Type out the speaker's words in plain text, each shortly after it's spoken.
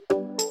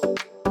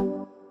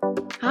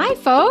Hi,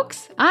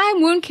 folks.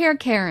 I'm Wound Care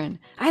Karen.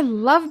 I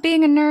love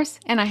being a nurse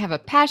and I have a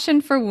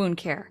passion for wound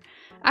care.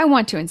 I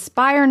want to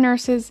inspire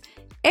nurses,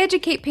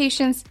 educate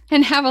patients,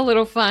 and have a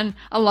little fun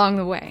along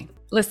the way.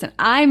 Listen,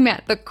 I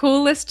met the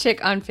coolest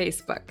chick on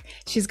Facebook.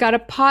 She's got a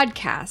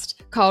podcast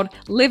called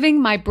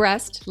Living My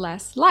Breast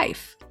Less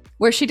Life,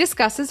 where she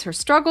discusses her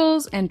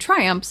struggles and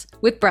triumphs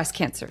with breast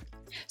cancer.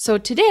 So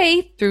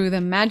today, through the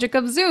magic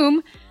of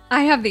Zoom,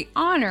 I have the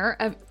honor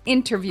of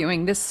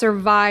interviewing this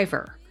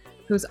survivor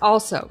who's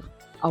also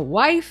a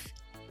wife,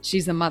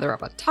 she's a mother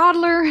of a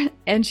toddler,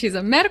 and she's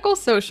a medical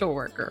social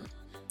worker.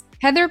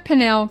 Heather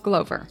Pinnell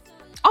Glover,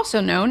 also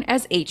known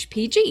as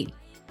HPG.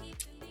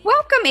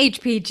 Welcome,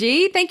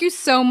 HPG. Thank you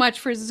so much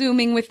for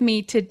Zooming with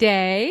me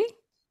today.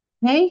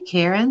 Hey,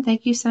 Karen,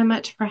 thank you so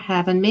much for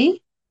having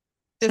me.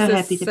 This So is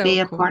happy to so be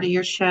a part cool. of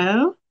your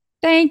show.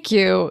 Thank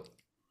you.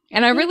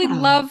 And I really Yeah,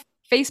 love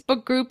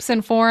Facebook groups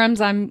and forums.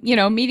 I'm,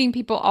 meeting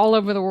people all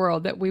over the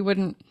world that we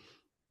would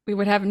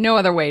have no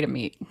other way to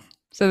meet.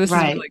 So this is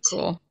really right.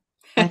 cool.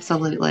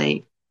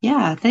 Absolutely.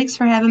 Yeah, thanks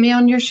for having me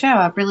on your show.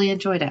 I've really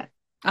enjoyed it.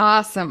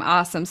 Awesome,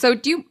 awesome. So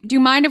do you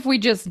mind if we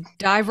just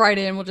dive right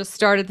in? We'll just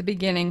start at the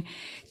beginning.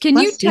 Can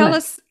you Let's do tell it.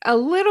 us a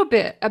little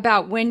bit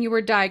about when you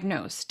were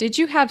diagnosed? Did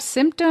you have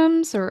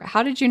symptoms or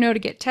how did you know to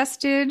get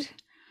tested?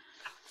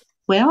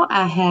 Well,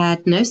 I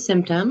had no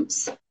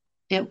symptoms.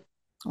 It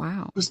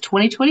Wow. was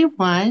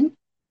 2021.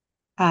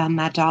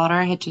 My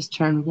daughter had just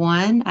turned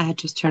one. I had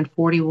just turned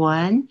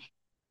 41,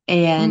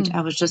 and Mm.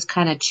 I was just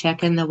kind of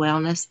checking the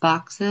wellness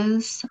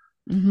boxes.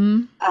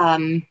 Mm-hmm.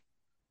 Um,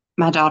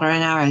 my daughter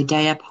and I are a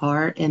day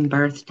apart in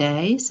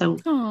birthday, so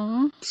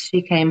Aw.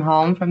 she came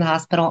home from the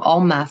hospital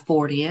on my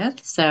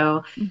 40th.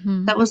 So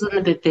Mm-hmm. that was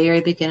in the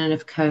very beginning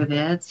of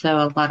COVID. So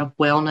a lot of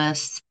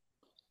wellness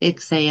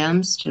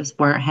exams just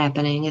weren't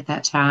happening at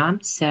that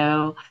time.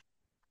 So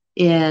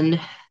in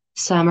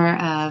summer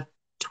of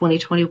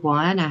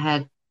 2021, I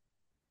had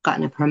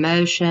gotten a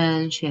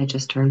promotion. She had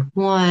just turned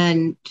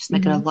one, just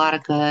making a Mm-hmm. lot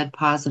of good,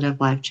 positive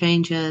life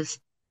changes.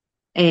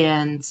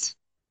 And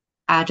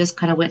I just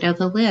kind of went down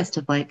the list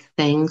of like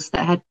things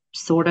that had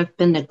sort of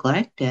been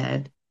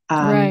neglected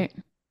Right.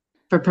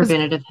 for Because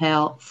preventative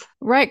health.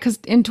 right, because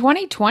in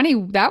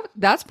 2020,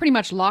 that's pretty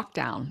much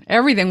lockdown.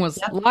 Everything was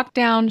Yep. locked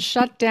down,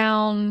 shut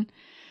down.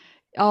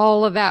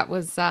 All of that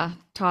was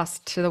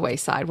tossed to the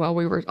wayside while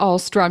we were all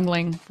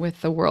struggling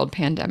with the world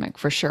pandemic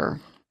for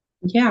sure.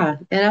 Yeah,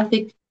 and I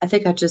think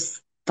I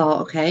just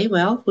thought, okay,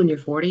 well, when you're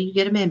 40, you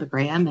get a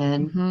mammogram,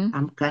 and Hmm.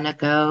 I'm gonna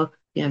go,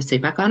 see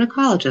my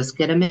gynecologist,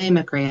 get a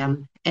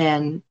mammogram,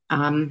 and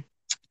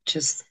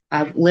just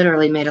I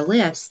literally made a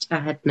list. I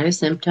had no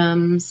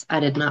symptoms. I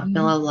did not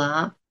feel Hmm. a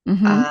lump.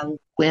 Hmm. I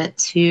went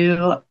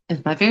to it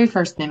was my very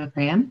first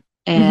mammogram,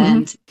 Hmm.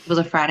 and it was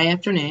a Friday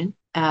afternoon.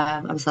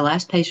 I was the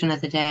last patient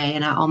of the day,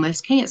 and I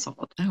almost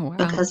canceled Oh, wow.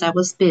 because I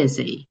was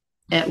busy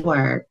at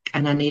work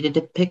and I needed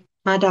to pick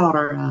my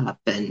daughter up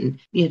and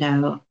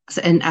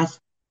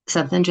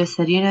something just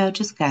said,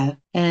 just go.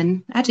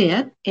 And I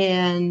did.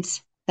 And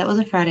that was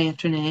a Friday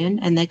afternoon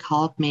and they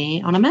called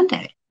me on a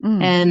Monday.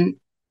 Mm. And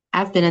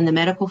I've been in the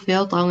medical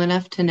field long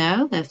enough to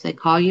know that if they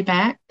call you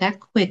back that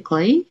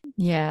quickly, it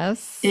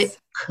Yes.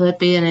 could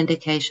be an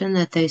indication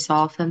that they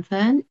saw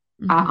something.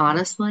 I Hmm.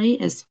 honestly,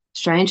 as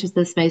strange as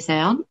this may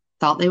sound,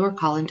 thought they were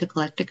calling to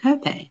collect a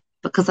copay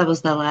because I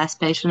was the last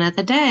patient of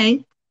the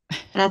day.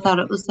 And I thought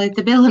it was like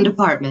the billing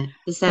department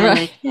to say, Right.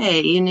 like,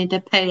 hey, you need to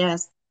pay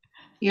us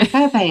your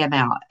copay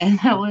amount. And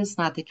that was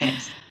not the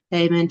case.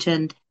 They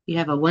mentioned you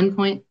have a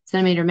 1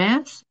 centimeter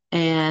mass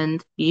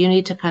and you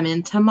need to come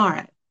in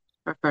tomorrow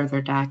for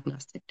further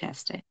diagnostic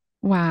testing.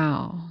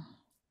 Wow.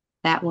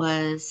 That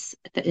was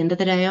at the end of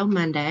the day on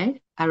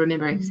Monday. I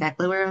remember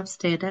exactly where I was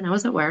standing. I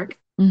was at work.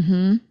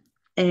 Mm-hmm.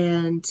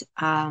 And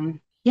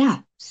yeah,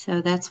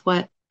 so that's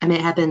what I mean.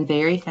 It happened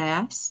very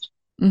fast.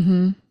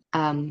 Mm-hmm.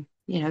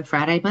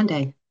 Friday,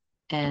 Monday.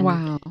 And,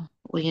 Wow.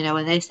 well,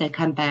 when they said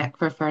come back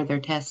for further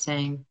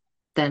testing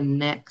the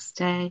next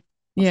day, I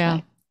was Yeah.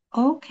 like,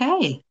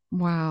 okay.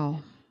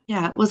 Wow.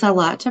 Yeah, it was a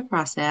lot to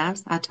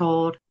process. I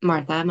told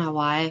Martha, my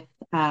wife,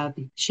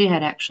 she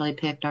had actually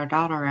picked our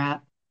daughter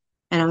up,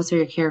 and I was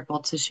very careful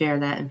to share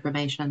that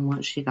information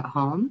once she got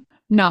home.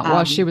 Not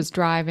while she Um, was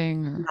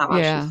driving or, Not while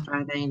she's yeah.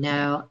 driving,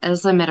 no.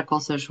 As a medical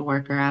social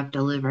worker, I've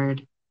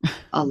delivered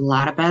a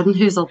lot of bad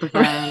news on the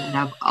phone, and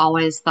I've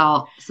always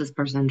thought, is this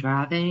person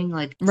driving?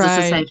 Like, is this a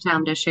Right. safe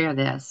time to share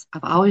this?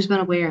 I've always been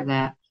aware of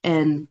that.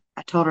 And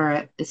I told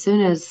her as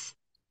soon as,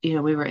 we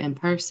were in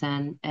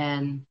person,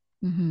 and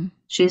Mm-hmm.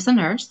 she's a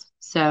nurse.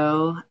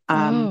 So,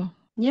 Oh.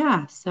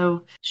 yeah,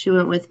 so she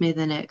went with me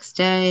the next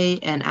day,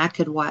 and I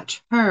could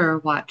watch her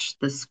watch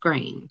the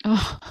screen.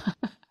 Oh.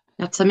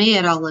 Now, to me,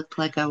 it all looked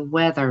like a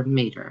weather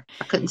meter.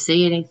 I couldn't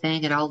see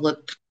anything. It all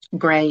looked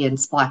gray and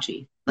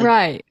splotchy,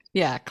 Right.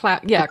 Yeah.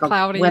 Yeah. like a weather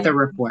Cloudy.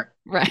 report.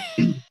 Right.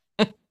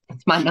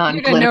 It's my You didn't know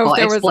non-clinical if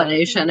there was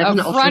explanation of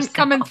a an front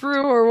coming ultrasound.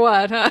 through or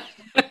what, huh?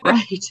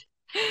 Right.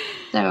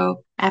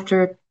 So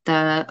after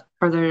the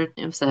further,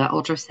 it was an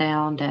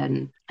ultrasound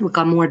and we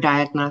got more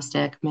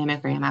diagnostic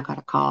mammogram. I got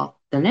a call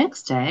the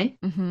next day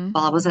Mm-hmm.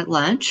 while I was at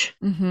lunch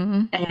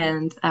Mm-hmm.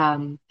 and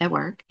at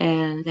work,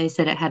 and they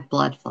said it had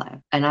blood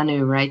flow. And I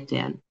knew right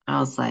then. I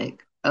was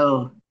like,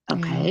 oh, Yeah.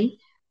 okay.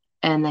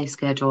 And they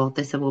said,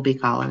 we'll be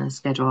calling and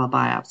schedule a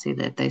biopsy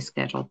that they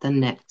scheduled the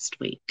next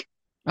week.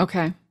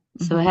 Okay.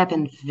 So it Mm-hmm.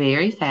 happened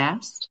very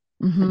fast.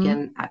 Mm-hmm.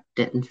 Again, I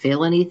didn't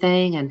feel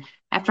anything. And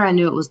after I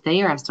knew it was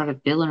there, I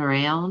started feeling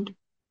around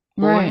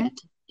for Right. it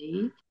to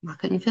see. I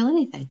couldn't feel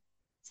anything.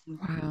 So,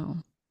 Wow.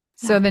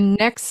 So yeah. the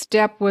next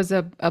step was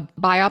a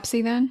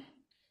biopsy then?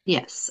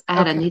 Yes, I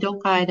had a Okay. needle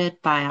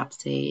guided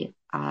biopsy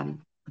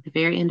at the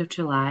very end of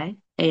July.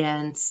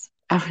 And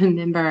I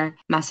remember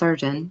my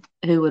surgeon,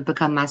 who would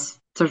become my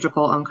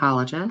surgical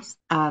oncologist,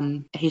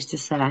 he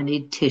just said, I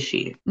need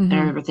tissue. And I Mm-hmm.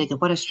 remember thinking,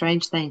 what a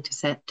strange thing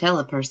to tell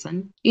a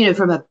person,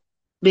 from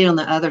being on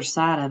the other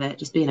side of it,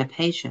 just being a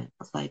patient.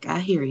 I was like, I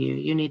hear you.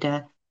 You need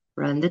to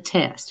run the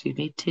test. You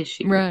need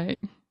tissue. Right.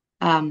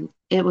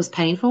 It was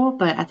painful,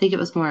 but I think it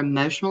was more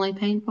emotionally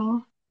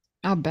painful.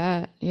 I'll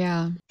bet.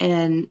 Yeah.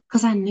 And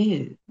because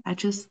I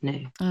just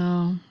knew.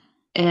 Oh,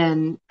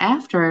 And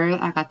after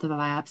I got the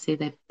biopsy,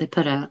 they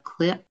put a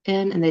clip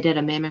in and they did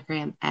a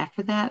mammogram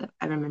after that.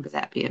 I remember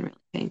that being really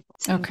painful.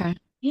 So, okay.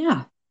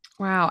 yeah.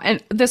 Wow.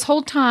 And this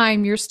whole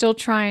time you're still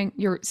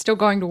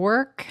going to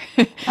work.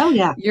 Oh,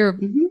 yeah. You're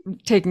Hmm.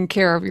 taking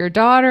care of your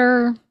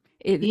daughter.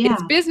 It's Yeah.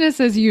 business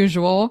as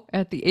usual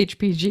at the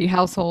HPG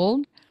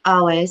household.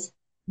 Always,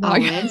 No,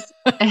 always.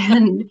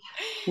 And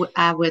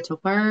I went to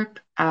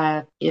work.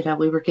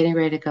 We were getting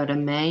ready to go to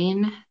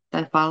Maine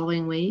the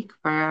following week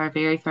for our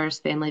very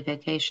first family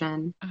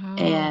vacation. oh,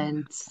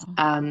 And,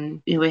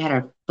 we had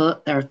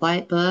our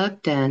flight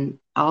booked and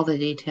all the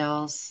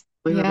details.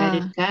 We were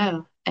ready to yeah,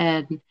 go.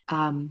 And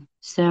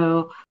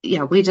so,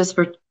 yeah, we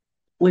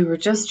were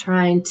just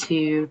trying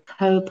to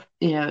cope,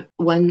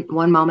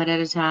 one moment at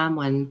a time,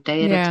 one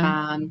day at a yeah.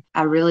 time.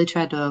 I really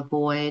tried to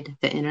avoid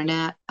the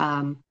internet.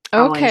 I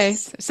Okay.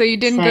 always So you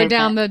didn't go say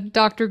down that the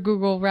Dr.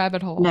 Google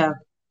rabbit hole. no,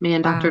 me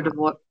and Dr.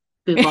 Wow.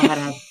 Google had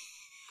a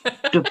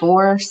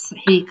divorce.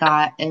 He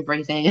got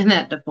everything in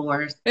that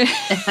divorce, and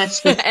I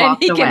just And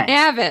walked he can away.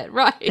 have it, He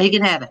right?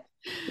 can have it.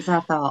 Because I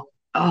thought,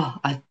 oh,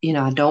 I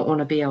don't want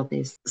to be on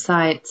these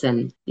sites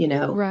and,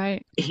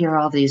 Right. hear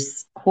all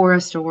these horror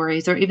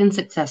stories or even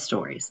success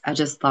stories. I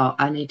just thought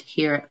I need to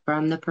hear it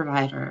from the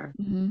provider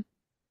Mhm.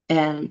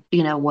 and,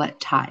 what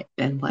type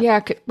and what.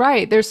 Yeah,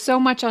 right. There's so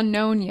much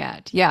unknown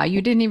yet. Yeah,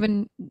 you didn't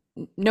even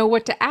know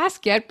what to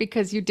ask yet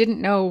because you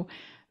didn't know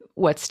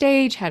what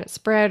stage, had it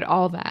spread,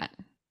 all that.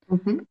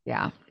 Mhm.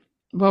 Yeah.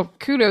 Well,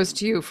 kudos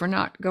to you for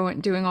not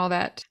doing all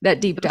that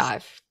deep It was,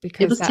 dive it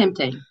because was that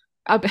tempting.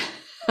 I bet,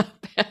 I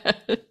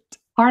bet.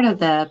 Part of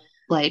the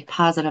like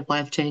positive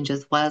life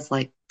changes was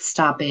like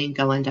stopping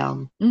going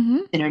down Hmm.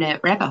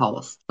 internet rabbit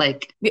holes.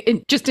 Like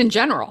Just in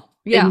general.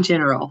 in Yeah.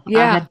 general, I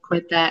Yeah. had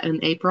quit that in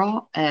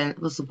April, and it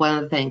was one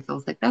of the things I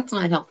was like, that's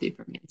not healthy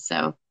for me.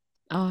 So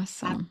I,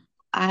 Awesome.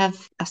 I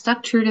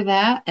stuck true to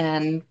that,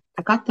 and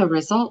I got the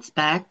results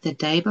back the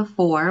day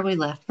before we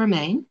left for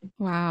Maine.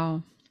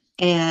 Wow.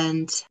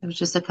 And it was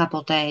just a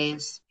couple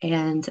days.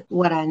 And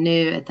what I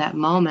knew at that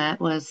moment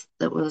was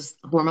it was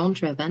hormone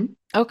driven,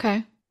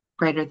 Okay.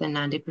 greater than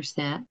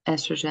 90%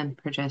 estrogen,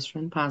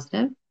 progesterone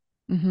positive,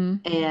 Hmm.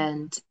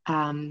 and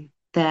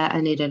that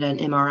I needed an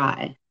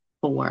MRI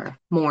for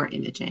more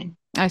imaging.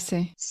 I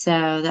see.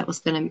 So that was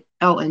going to,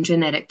 oh, and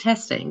genetic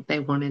testing. They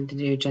wanted to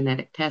do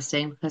genetic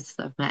testing because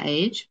of my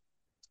age.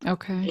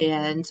 Okay.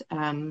 And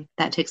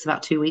that takes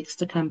about 2 weeks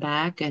to come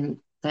back. And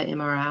the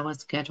MRI was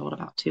scheduled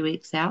about 2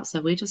 weeks out.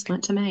 So we just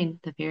went to Maine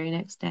the very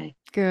next day.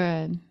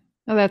 Good.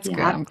 Oh, that's Yeah,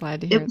 good. I'm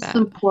glad to it hear was that.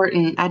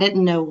 important. I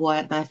didn't know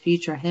what my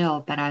future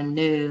held, but I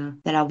knew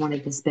that I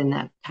wanted to spend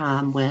that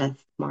time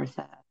with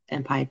Martha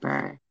and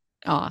Piper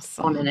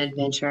on an Awesome.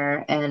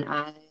 adventure. And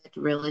I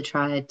really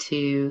tried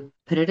to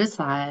put it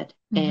aside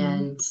Hmm.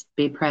 and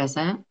be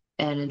present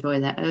and enjoy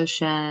the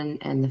ocean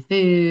and the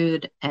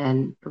food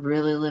and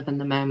really live in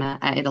the moment.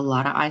 I ate a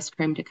lot of ice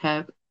cream to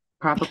cope.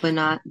 Probably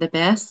not the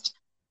best,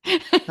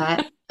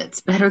 but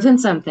it's better than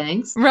some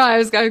things. Right. I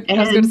was going to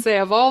And say,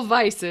 of all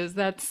vices,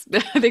 I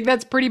think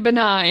that's pretty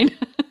benign.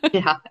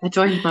 yeah, I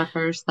joined my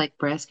first like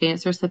breast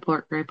cancer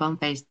support group on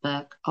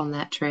Facebook on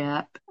that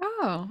trip.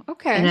 Oh, And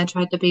okay. I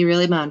tried to be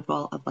really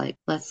mindful of like,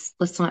 let's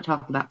not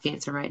talk about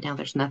cancer right now.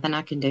 There's nothing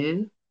I can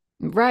do.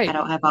 I Right.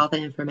 don't have all the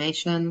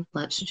information.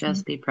 Let's Mhm.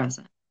 just be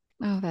present.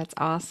 Oh, that's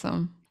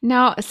awesome.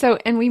 Now,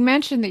 and we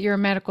mentioned that you're a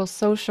medical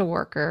social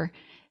worker.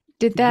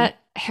 Did Mhm. that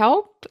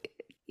help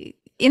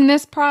in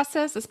this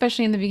process,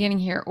 especially in the beginning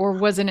here, or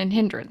was it an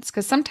hindrance?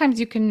 Because sometimes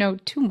you can know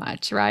too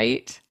much,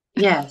 right?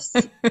 Yes.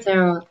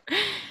 So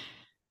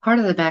part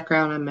of the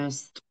background I'm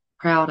most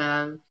proud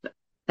of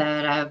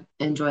that I've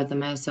enjoyed the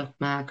most of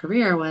my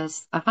career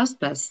was a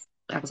hospice.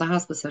 I was a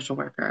hospice social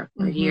worker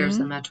for years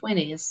Mm-hmm. in my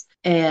 20s.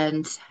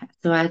 And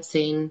so I'd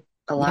seen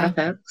a lot Yeah. of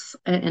folks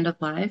at end of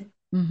life,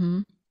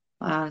 Mm-hmm.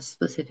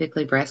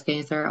 specifically breast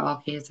cancer, all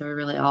cancer,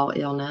 really all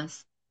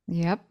illness.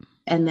 Yep.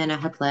 And then I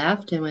had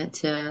left and went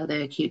to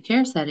the acute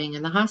care setting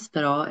in the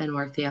hospital and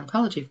worked the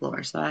oncology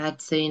floor. So I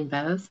had seen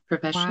both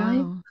professionally.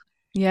 Wow.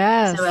 So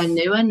I Yes.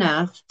 knew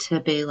enough to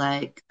be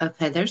like,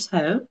 okay, there's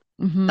hope,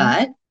 Mm-hmm.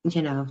 but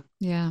you know,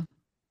 Yeah.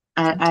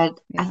 I Somet- I, I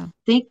Yeah.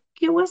 think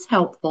it was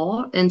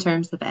helpful in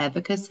terms of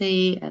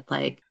advocacy and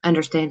like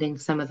understanding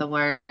some of the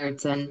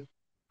words. And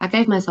I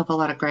gave myself a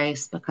lot of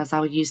grace because I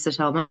would used to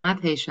tell my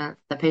patients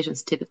that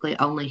patients typically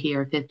only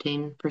hear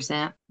 15%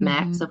 Mm-hmm.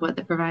 max of what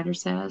the provider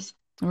says.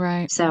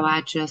 Right. So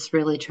I just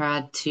really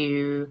tried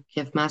to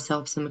give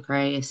myself some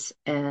grace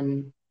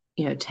and,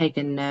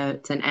 taking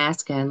notes and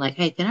asking, like,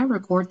 hey, can I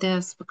record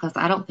this? Because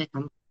I don't think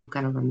I'm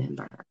going to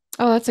remember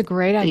Oh, that's a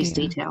great these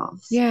idea.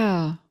 details.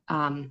 Yeah.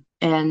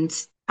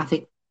 And I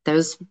think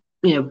those,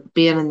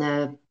 being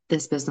in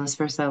this business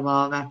for so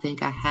long, I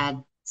think I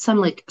had some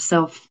like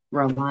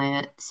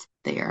self-reliance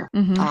there.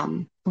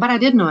 Mm-hmm. But I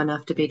did know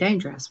enough to be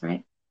dangerous,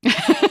 right?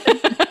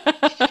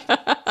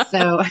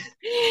 So,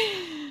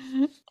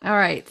 All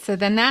right. So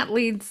then that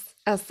leads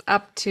us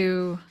up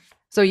to,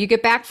 so you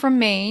get back from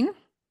Maine,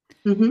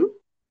 mhm.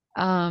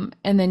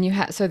 and then you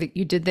had, so that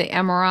you did the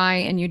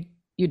MRI and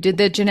you did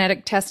the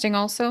genetic testing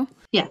also?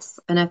 Yes,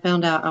 and I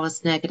found out I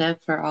was negative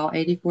for all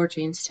 84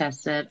 genes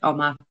tested on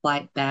my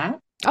flight back.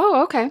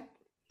 Oh, okay.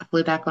 I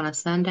flew back on a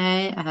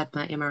Sunday. I had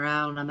my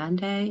MRI on a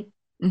Monday.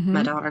 My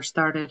Mm-hmm. daughter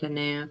started a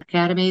new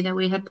academy that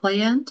we had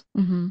planned.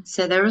 Mm-hmm.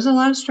 So there was a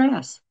lot of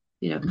stress,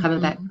 coming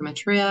back Mm-hmm. from a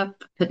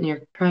trip, putting your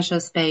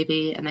precious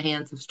baby in the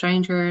hands of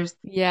strangers.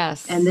 And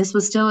Yes. this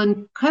was still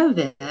in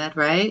COVID,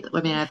 right?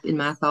 I mean, in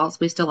my thoughts,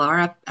 we still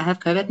are. I have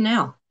COVID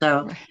now.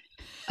 So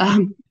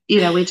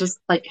Right. we just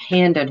like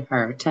handed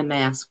her to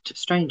masked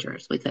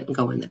strangers. We couldn't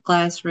go in the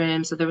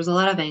classroom. So there was a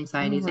lot of All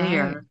anxiety right.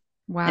 there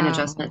and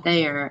adjustment Wow.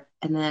 there.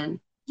 And then,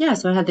 yeah,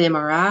 so I had the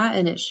MRI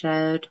and it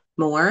showed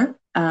more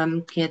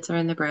cancer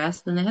in the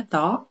breast than they had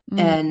thought. Mm.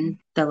 And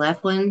the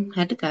left one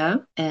had to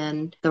go,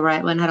 and the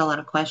right one had a lot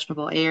of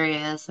questionable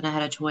areas. And I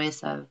had a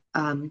choice of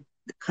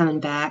coming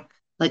back,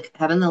 like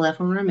having the left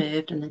one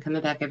removed and then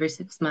coming back every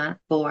 6 months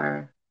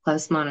for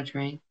close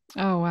monitoring.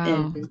 Oh, wow.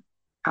 And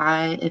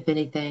I, if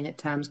anything, at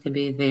times can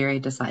be very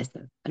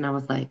decisive. And I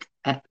was like,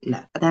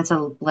 no, that's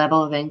a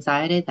level of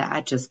anxiety that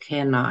I just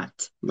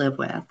cannot live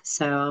with.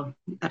 So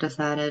I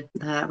decided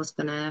that I was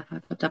going to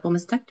have a double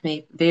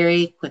mastectomy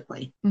very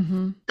quickly.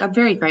 Mm-hmm. I'm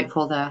very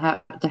grateful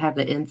to have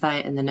the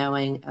insight and the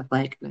knowing of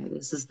like, no,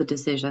 this is the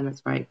decision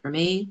that's right for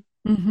me.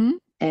 Mm-hmm.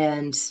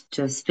 And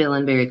just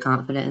feeling very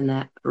confident in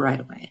that right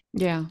away.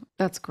 Yeah,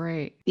 that's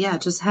great. Yeah,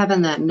 just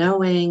having that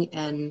knowing.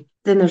 And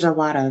then there's a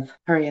lot of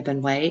hurry up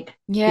and wait,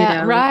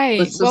 Yeah, right.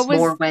 let's just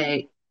more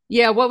wait.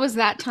 Yeah, what was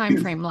that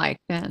time frame like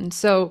then?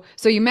 So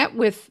you met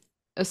with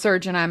a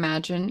surgeon, I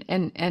imagine,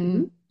 and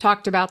Mhm.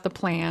 talked about the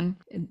plan.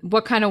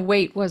 What kind of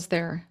wait was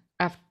there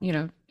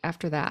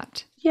after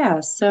that?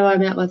 Yeah, so I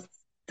met with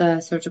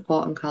the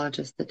surgical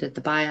oncologist that did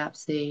the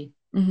biopsy.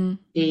 Mm-hmm.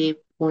 He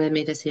wanted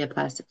me to see a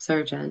plastic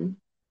surgeon.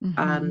 Mm-hmm.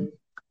 Um,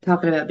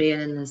 Talking about being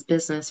in this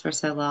business for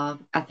so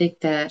long, I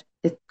think that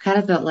it kind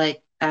of felt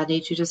like I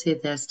need you to see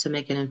this to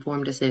make an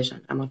informed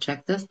decision. I'm gonna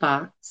check this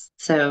box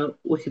so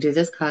we could do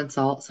this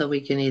consult so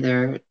we can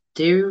either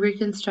do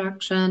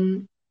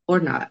reconstruction or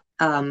not.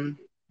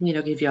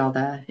 Give you all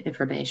the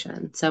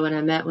information. So when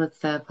I met with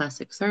the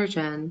plastic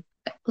surgeon,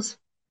 it was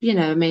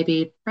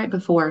maybe right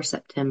before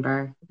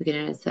September,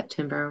 beginning of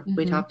September,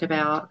 we Mm-hmm. talked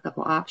about a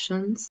couple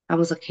options. I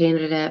was a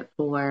candidate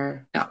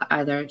for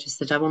either just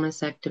a double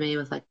mastectomy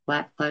with like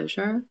flat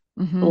closure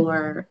Mm-hmm.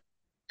 or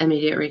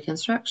immediate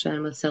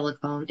reconstruction with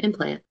silicone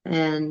implant.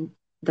 And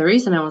the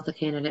reason I was a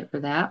candidate for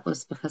that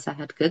was because I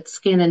had good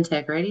skin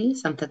integrity,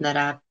 something that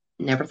I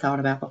never thought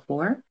about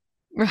before.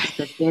 Was a Right.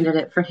 good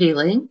candidate for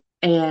healing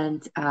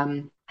and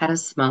had a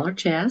smaller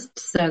chest.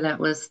 So that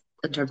was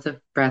in terms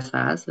of breast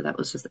size. So that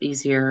was just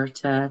easier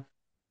to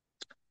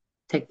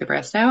take the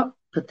breast out,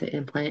 put the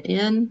implant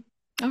in,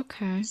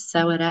 Okay.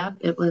 sew it up.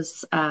 It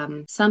was,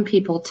 some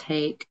people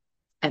take,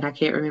 and I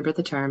can't remember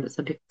the term, but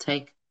some people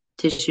take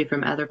tissue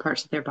from other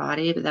parts of their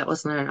body, but that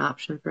was not an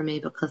option for me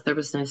because there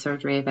was no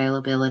surgery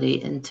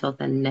availability until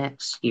the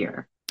next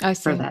year I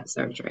for see. that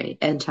surgery,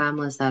 and time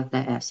was of the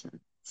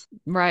essence.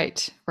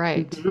 Right.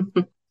 Right.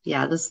 Mhm.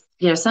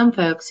 Yeah, some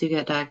folks who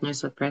get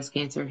diagnosed with breast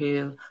cancer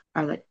who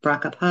are like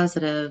BRCA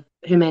positive,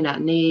 who may not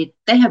need,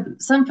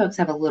 some folks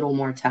have a little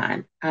more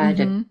time.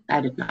 Mm-hmm.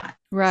 I did not.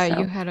 Right.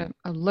 You So, had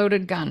a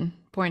loaded gun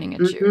pointing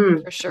at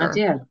you for I sure.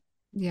 did. I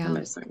Yeah.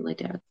 most certainly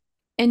did.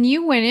 And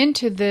you went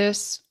into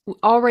this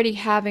already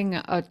having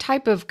a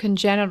type of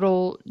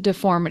congenital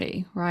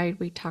deformity, right?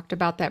 We talked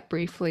about that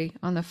briefly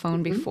on the phone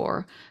Hmm.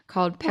 before,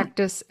 called Yeah.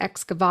 pectus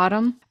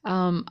excavatum.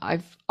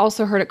 I've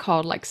also heard it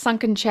called like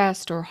sunken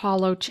chest or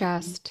hollow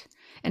chest.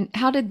 And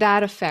how did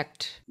that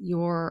affect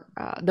your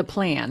the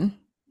plan?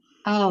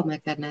 Oh my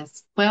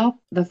goodness.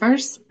 Well, the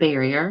first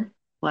barrier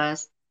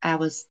was I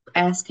was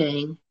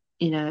asking,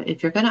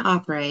 if you're going to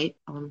operate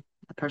on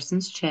a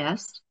person's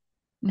chest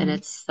and Hmm.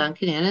 it's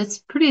sunken in, it's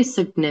pretty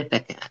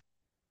significant.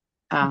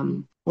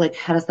 Hmm. Like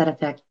how does that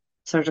affect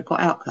surgical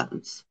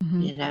outcomes?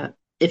 Hmm.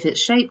 If it's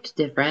shaped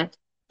different,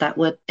 that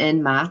would,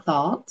 in my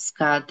thoughts,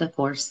 guide the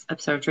course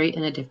of surgery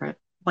in a different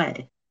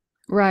way.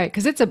 Right,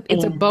 because it's a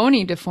And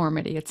bony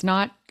deformity. It's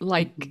not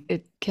like mhm,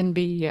 it can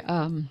be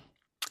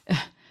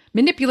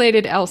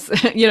manipulated else,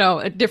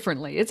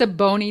 differently. It's a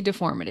bony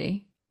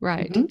deformity.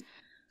 Right. mhm.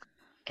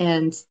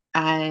 And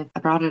I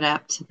brought it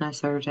up to my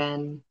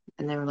surgeon,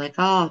 and they were like,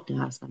 "Oh,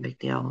 no, it's not a big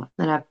deal."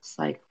 And I was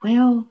like,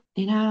 "Well,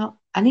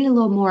 I need a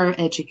little more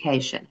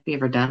education. Have you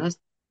ever done a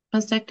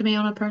mastectomy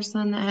on a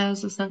person that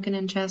has a sunken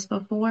in chest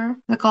before?"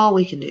 Like, all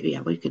we can do,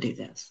 yeah, we could do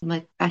this. I'm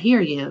like, "I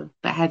hear you,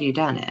 but have you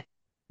done it?"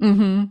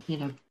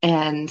 Mm-hmm.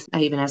 And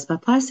I even asked my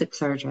plastic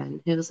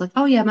surgeon, who was like,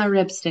 "Oh yeah, my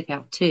ribs stick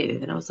out too."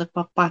 And I was like,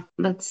 "Well, why?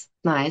 That's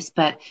nice,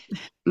 but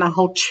my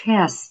whole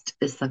chest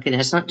is sunken in.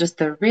 It's not just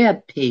the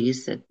rib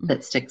piece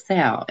that sticks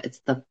out; it's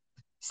the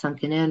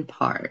sunken in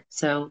part."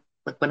 So,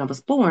 like when I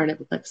was born, it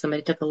looked like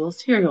somebody took a little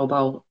cereal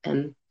bowl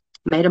and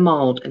made a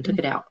mold and took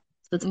it out.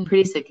 So it's a Mm-hmm.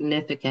 pretty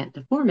significant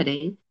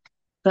deformity,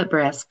 but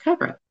breasts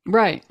cover it.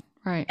 Right.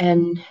 Right.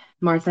 And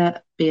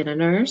Martha, being a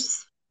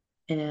nurse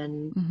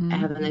and Mm-hmm.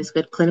 having those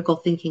good clinical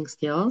thinking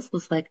skills,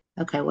 was like,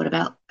 okay, what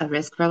about a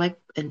risk for like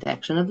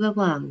infection of the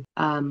lung?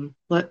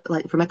 What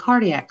like from a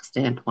cardiac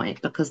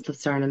standpoint, because the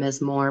sternum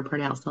is more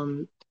pronounced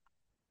on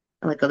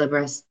like the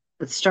breast,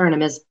 the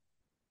sternum is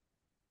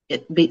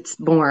it beats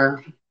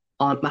more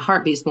on my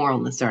heart beats more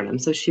on the sternum.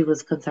 So she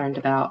was concerned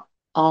about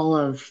all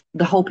of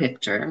the whole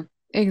picture.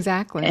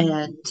 Exactly.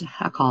 And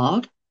I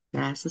called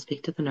and asked to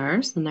speak to the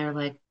nurse, and they're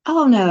like,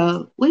 "Oh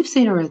no, we've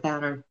seen her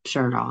without her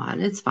shirt on.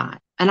 It's fine."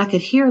 And I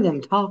could hear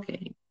them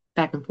talking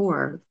back and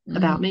forth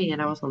about Mm-hmm. me,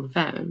 and I was on the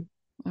phone.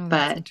 Oh,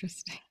 that's But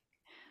interesting.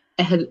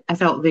 I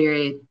felt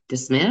very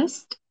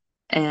dismissed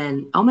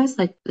and almost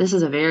like this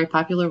is a very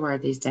popular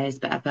word these days,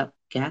 but I felt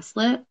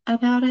gaslit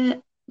about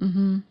it.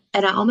 Mm-hmm.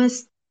 And I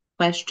almost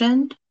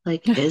questioned,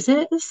 like, is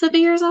it as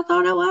severe as I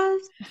thought it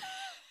was?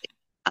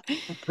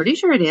 I'm pretty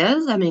sure it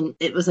is. I mean,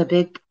 it was a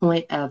big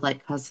point of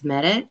like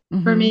cosmetic for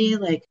Mm-hmm. me.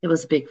 Like it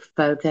was a big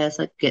focus,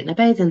 like getting a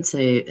bathing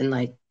suit and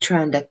like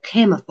trying to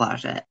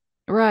camouflage it.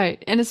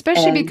 Right. And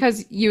especially And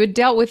because you had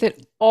dealt with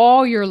it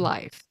all your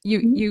life. You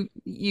mhm, you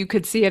you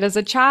could see it as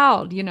a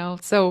child.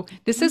 So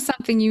this is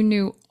something you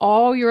knew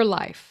all your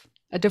life,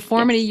 a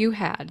deformity yes, you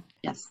had.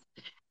 yes,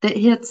 that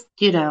hits,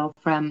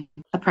 from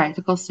a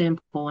practical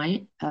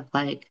standpoint of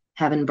like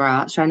having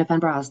bras, trying to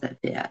find bras that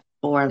fit,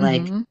 or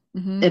like, Mm-hmm.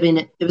 Mm-hmm. I mean,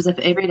 it was an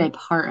everyday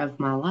part of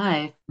my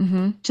life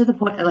Mm-hmm. to the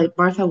point like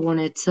Martha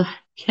wanted to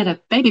get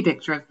a baby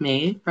picture of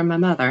me from my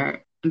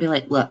mother and be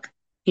like, look,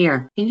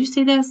 here, can you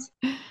see this?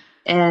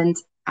 And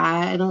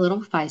I am a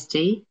little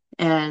feisty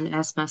and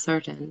asked my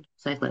surgeon,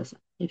 say, listen,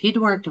 if you'd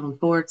worked on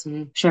Fords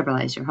and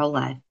Chevrolets your whole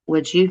life,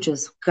 would you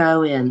just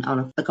go in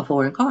on a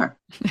foreign car,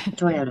 a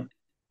Toyota,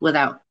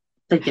 without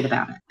thinking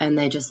about it? And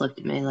they just looked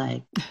at me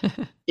like,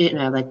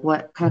 like,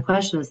 what kind of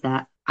question is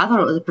that? I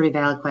thought it was a pretty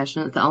valid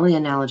question. It's the only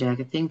analogy I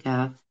could think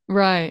of.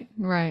 Right,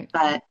 right.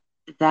 But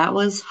that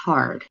was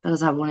hard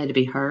because I wanted to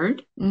be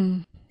heard.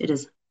 Mm, It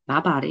is my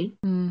body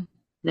mm,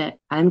 that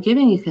I'm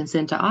giving you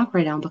consent to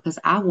operate on because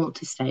I want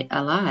to stay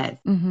alive.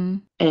 mm-hmm,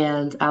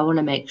 And I want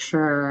to make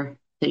sure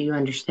that you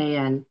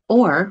understand,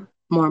 or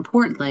more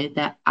importantly,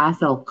 that I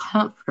feel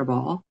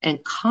comfortable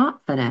and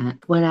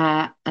confident when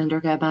I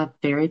undergo my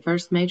very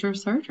first major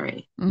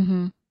surgery.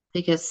 mm-hmm,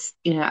 Because,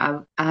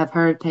 I've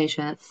heard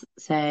patients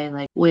say,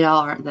 like, we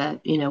all are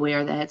we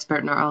are the expert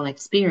in our own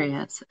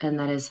experience. And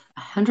that is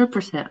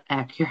 100%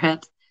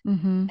 accurate.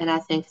 mm-hmm, And I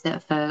think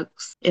that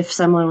folks, if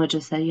someone would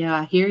just say, yeah,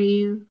 I hear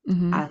you,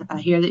 mm-hmm, I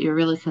hear that you're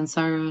really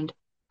concerned,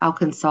 I'll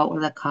consult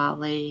with a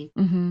colleague,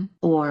 mm-hmm.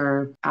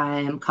 or I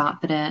am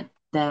confident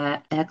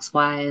that X,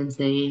 Y, and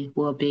Z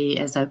will be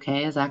as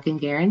okay as I can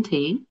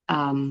guarantee.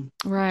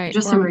 Right.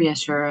 Just some Or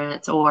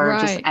reassurance, or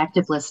just right.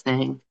 active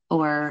listening,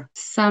 or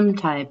some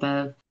type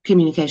of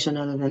communication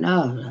other than,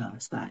 oh, no,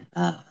 it's fine.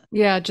 Oh,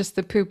 Yeah, just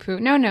the poo poo.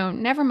 No, no,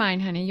 never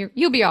mind, honey.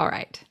 You'll be all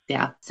right.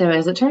 yeah. So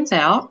as it turns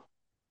out,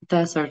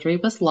 the surgery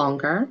was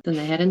longer than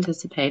they had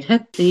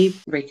anticipated. The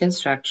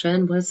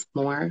reconstruction was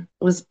more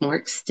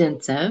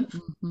extensive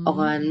Mm-hmm.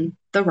 on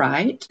the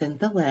right than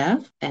the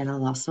left, and I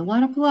lost a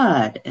lot of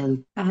blood,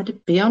 and I had to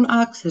be on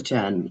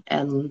oxygen.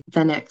 And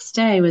the next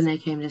day when they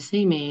came to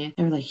see me,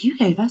 they were like, "You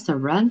gave us a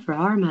run for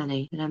our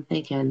money." And I'm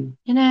thinking,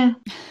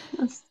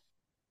 that's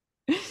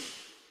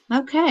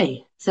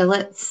okay. So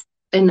let's.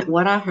 And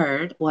what I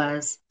heard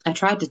was, I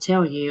tried to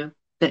tell you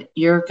that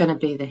you're going to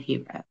be the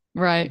hero.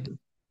 Right. Mhm.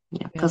 Yeah,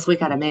 Yeah. because we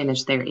got to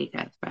manage their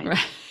egos, right?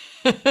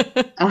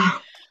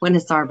 Right. When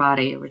it's our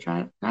body,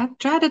 I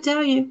try to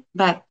tell you,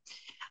 but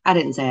I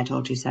didn't say I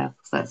told you so.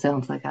 'Cause that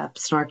sounds like a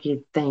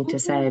snarky thing to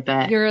say,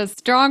 but You're a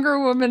stronger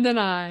woman than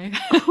I.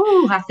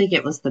 whew, I think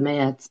it was the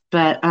meds.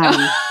 But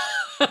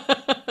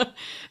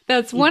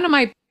That's yeah, one of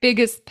my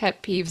biggest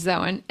pet peeves,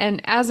 though.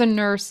 And as a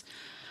nurse,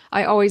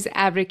 I always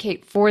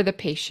advocate for the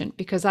patient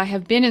because I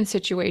have been in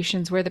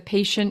situations where the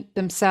patient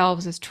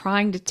themselves is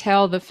trying to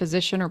tell the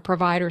physician or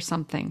provider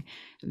something,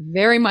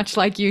 very much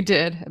like you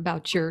did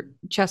about your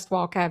chest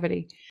wall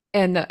cavity.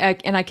 And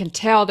I can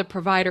tell the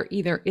provider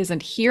either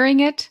isn't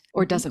hearing it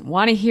or mhm, doesn't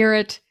want to hear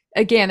it.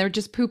 Again, they're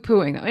just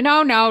poo-pooing.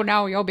 No, no,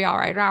 no, you'll be all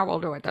right. No, we'll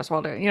do it. This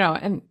we'll do it.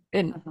 And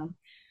uh-huh.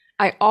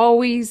 I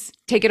always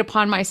take it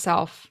upon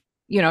myself,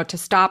 to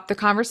stop the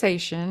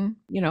conversation,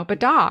 but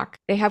doc,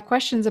 they have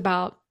questions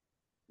about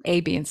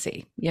A, B, and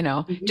C,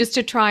 Mhm, just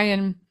to try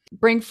and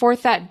bring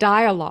forth that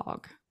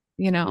dialogue,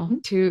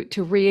 mhm,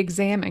 to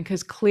re-examine,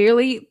 because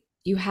clearly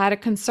you had a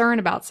concern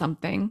about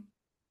something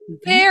mhm,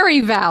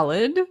 very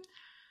valid.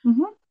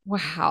 mhm.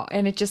 Wow.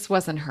 And it just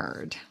wasn't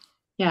heard.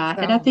 Yeah,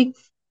 and I So, think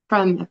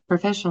from a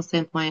professional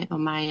standpoint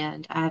on my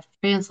end, I've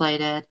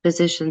translated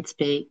physician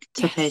speak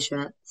to yes,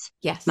 patients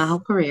my yes. whole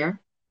career.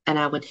 And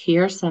I would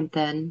hear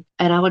something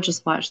and I would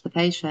just watch the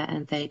patient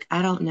and think,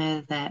 I don't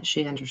know that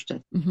she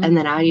understood. Hmm. And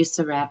then I used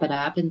to wrap it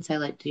up and say,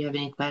 like, do you have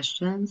any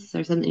questions? Is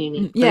there something you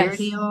need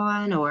clarity Yes.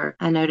 on? Or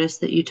I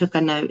noticed that you took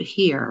a note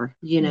here,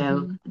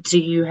 Hmm. do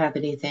you have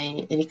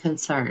any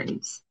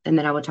concerns? And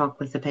then I would talk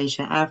with the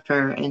patient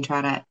after and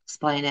try to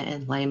explain it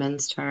in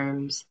layman's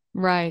terms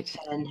Right.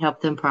 and help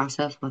them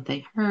process what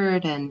they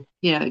heard and,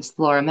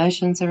 explore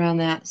emotions around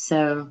that.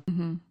 So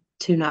Hmm.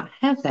 to not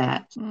have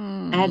that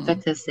Mm.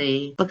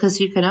 advocacy, because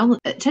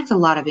it takes a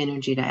lot of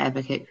energy to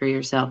advocate for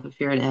yourself if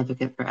you're an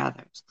advocate for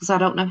others. Because I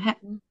don't know how,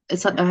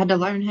 it's like I had to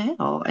learn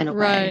how in a way.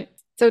 Right.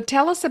 So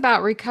tell us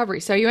about recovery.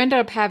 So you ended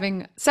up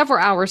having several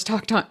hours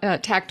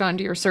tacked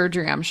onto your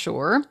surgery, I'm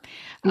sure.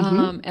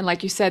 Hmm. And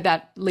like you said,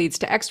 that leads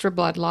to extra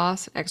blood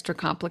loss, extra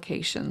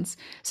complications.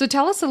 So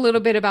tell us a little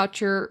bit about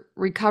your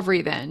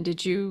recovery then.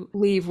 Did you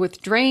leave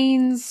with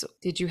drains?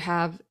 Did you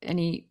have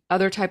any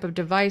other type of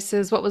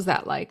devices? What was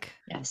that like?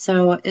 Yeah.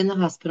 So in the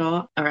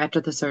hospital or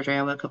after the surgery,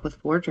 I woke up with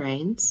four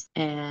drains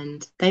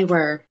and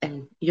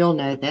and you'll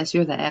know this,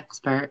 you're the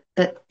expert,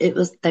 but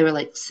they were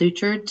like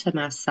sutured to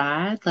my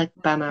side, like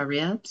by my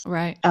ribs,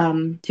 Right.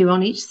 two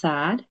on each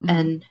side. Hmm.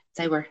 And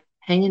they were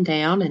hanging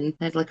down and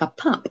they had like a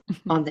pump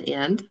on the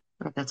end.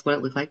 Or that's what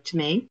it looked like to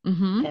me.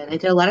 Hmm. And they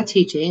did a lot of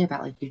teaching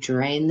about like you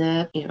drain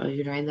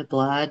the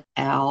blood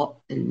out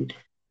and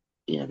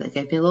they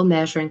gave me little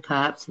measuring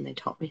cups and they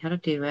taught me how to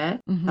do it.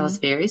 I Hmm. was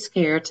very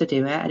scared to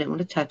do it. I didn't want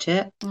to touch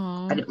it. I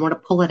Oh, didn't want to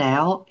pull it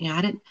out.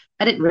 I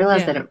didn't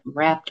realize that yeah. it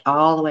wrapped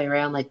all the way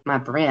around like my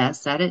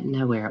breast. I didn't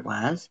know where it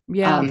was.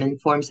 Yeah. In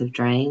forms of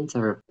drains,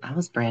 or I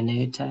was brand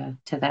new to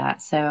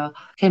that. So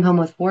came home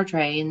with four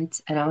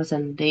drains and I was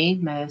in the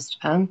most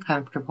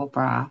uncomfortable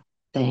bra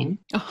thing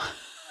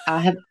I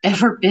have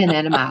ever been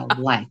in my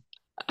life.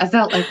 I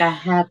felt like I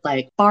had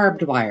like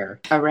barbed wire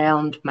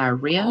around my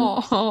ribs.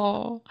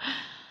 Oh.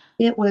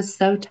 It was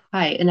so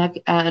tight, and I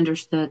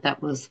understood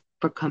that was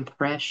for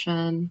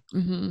compression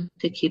Hmm.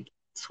 to keep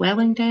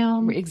swelling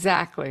down.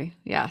 Exactly.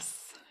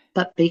 Yes.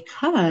 But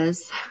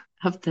because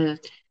of the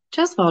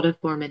chest wall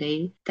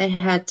deformity, they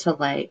had to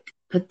like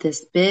put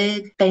this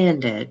big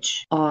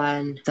bandage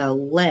on the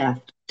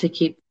left to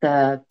keep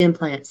the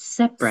implants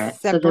separate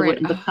so they Separate.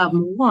 wouldn't Oh,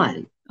 become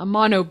one, a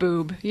mono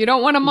boob. You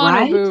don't want a mono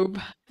right?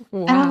 boob.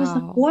 And I was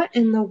like, Wow. what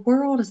in the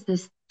world is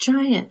this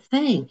giant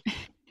thing?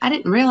 I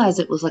didn't realize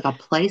it was like a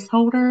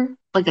placeholder,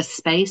 like a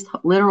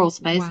literal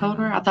space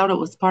holder. I Wow. thought it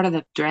was part of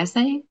the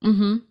dressing.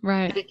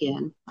 Right. But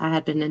again, I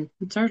had been in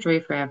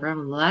surgery forever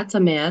on lots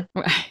of meds.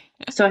 Right.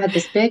 So I had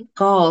this big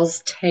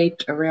gauze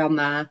taped around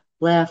my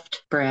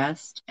left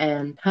breast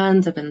and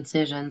tons of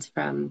incisions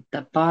from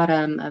the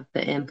bottom of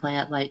the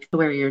implant, like to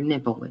where your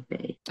nipple would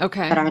be. But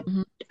Okay.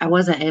 I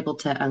wasn't able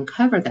to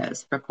uncover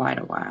those for quite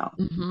a while.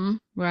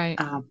 Right.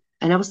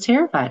 And I was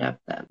terrified of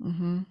them.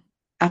 Hmm.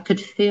 I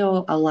could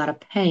feel a lot of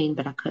pain,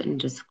 but I couldn't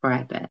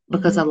describe it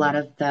because Hmm. a lot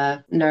of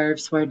the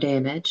nerves were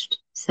damaged.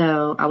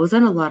 So I was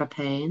in a lot of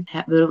pain,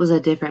 but it was a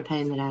different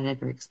pain than I'd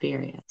ever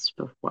experienced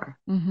before.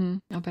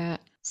 I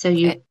bet. So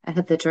Eh, I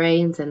had the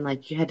drains and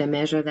like you had to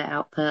measure the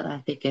output, I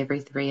think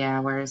every 3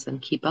 hours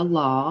and keep a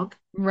log,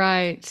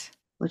 right.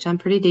 which I'm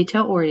pretty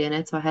detail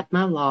oriented. So I had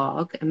my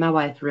log and my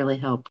wife really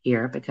helped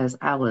here because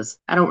I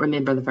don't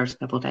remember the first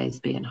couple of days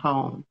being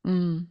home.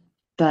 Mm.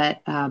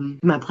 But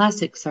my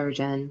plastic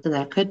surgeon said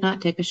that I could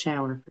not take a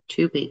shower for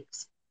 2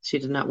 weeks. She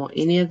did not want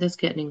any of this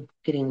getting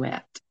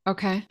wet.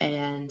 Okay.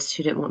 And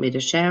she didn't want me to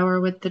shower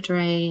with the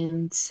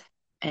drains.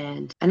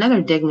 And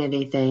another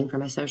dignity thing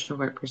from a social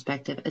work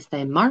perspective is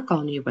they mark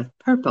on you with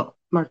purple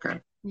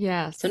marker.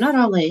 So not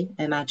Yes. only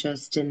am I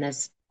just in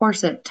this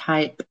corset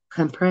type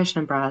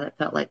compression bra that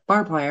felt like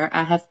barbed wire,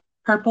 I have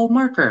purple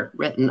marker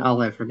written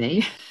all over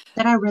me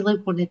that I really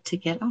wanted to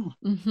get off,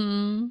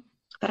 Hmm.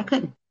 but I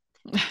couldn't.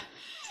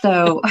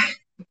 So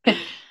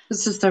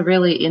it's just a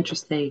really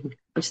interesting,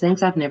 which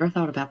things I've never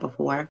thought about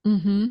before.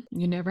 You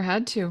never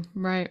had to.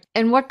 Right.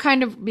 And what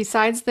kind of,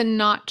 besides the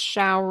not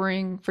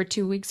showering for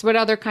 2 weeks, what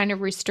other kind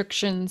of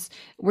restrictions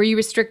were you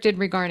restricted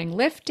regarding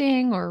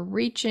lifting or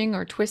reaching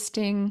or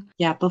twisting?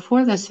 Yeah,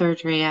 before the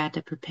surgery, I had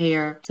to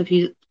prepare. So if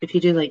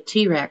you do like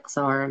T-Rex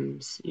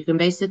arms, you can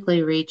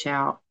basically reach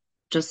out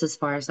just as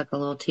far as like a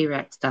little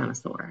T-Rex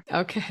dinosaur.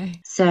 Okay.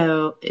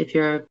 So if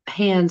your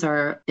hands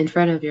are in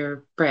front of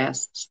your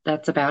breasts,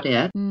 that's about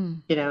it.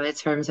 Mm. In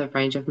terms of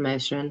range of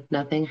motion,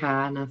 nothing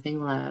high,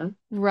 nothing low,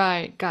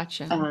 Right.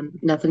 Gotcha.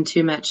 nothing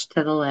too much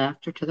to the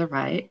left or to the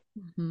right.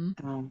 Hmm.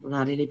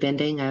 Not any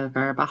bending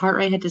over. My heart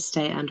rate had to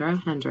stay under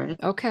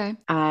 100. Okay.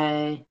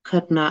 I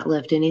could not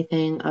lift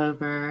anything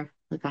over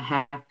like a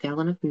half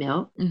gallon of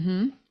milk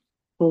Mm-hmm.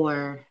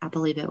 for, I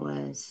believe it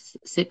was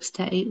 6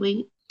 to 8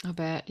 weeks. I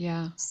bet.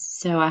 Yeah.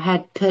 So I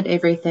had put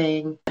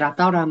everything that I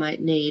thought I might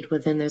need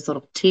within those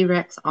little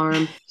T-Rex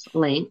arm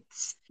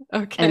lengths.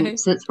 And Okay.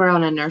 since we're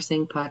on a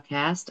nursing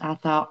podcast, I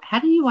thought, how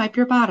do you wipe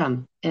your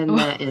bottom in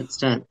that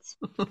instance?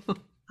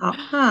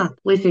 Oh,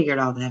 we figured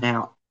all that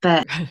out.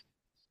 But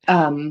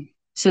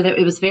so that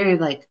it was very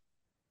like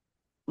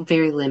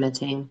very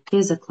limiting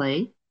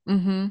physically.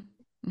 Mm-hmm.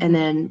 And Mm-hmm.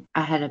 then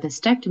I had a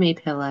mastectomy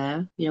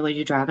pillow. When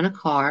you drive in a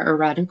car or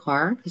ride in a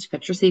car, because you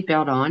got your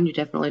seatbelt on, you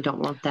definitely don't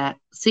want that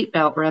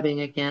seatbelt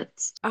rubbing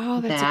against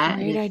Oh, that's a that.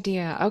 And great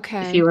idea. if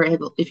Okay.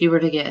 if you were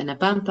to get in a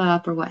bump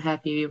up or what have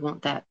you, you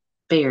want that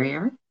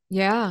barrier.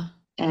 Yeah.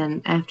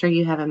 And after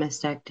you have a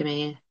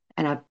mastectomy,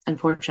 and I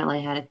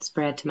unfortunately had it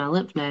spread to my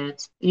lymph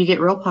nodes, you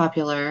get real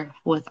popular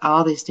with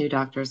all these new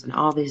doctors and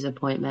all these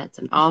appointments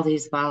and all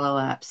these follow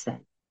ups.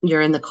 And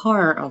you're in the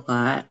car a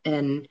lot.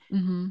 And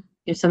Mm-hmm.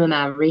 some of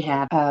my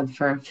rehab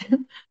for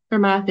for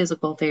my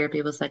physical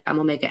therapy was like, I'm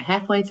gonna make it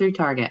halfway through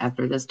Target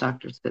after this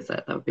doctor's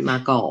visit. That would be my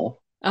goal.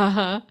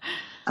 Uh-huh.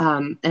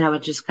 And I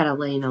would just kind of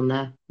lean on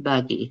the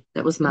buggy.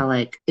 That was my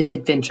like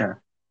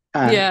adventure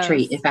treat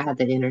Yes. if I had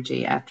the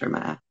energy after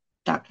my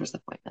doctor's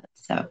appointment.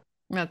 So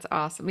That's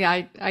awesome.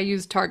 Yeah, I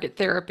use target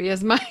therapy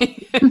as my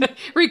yeah.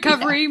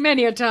 recovery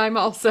many a time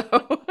also.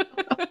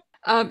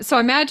 So I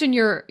imagine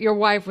your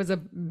wife was a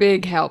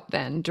big help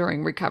then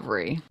during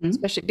recovery, Mhm.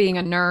 especially being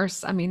a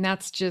nurse. I mean,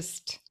 that's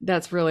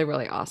really,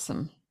 really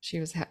awesome. She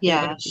was able to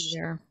Yeah, be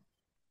there.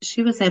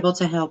 she was able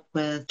to help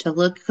with to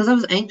look because I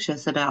was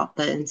anxious about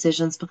the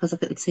incisions because I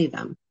couldn't see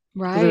them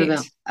because they were Right.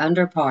 the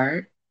under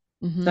part.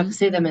 So I Mm-hmm. could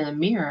see them in a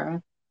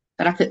mirror,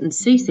 but I couldn't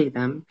see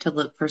them to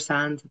look for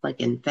signs of like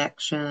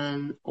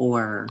infection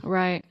or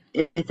Right.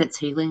 if it's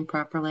healing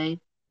properly.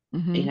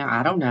 Mm-hmm.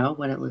 I don't know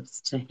what it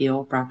looks to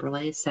heal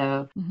properly.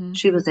 So Mm-hmm.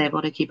 she was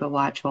able to keep a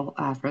watchful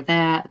eye for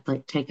that,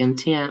 like taking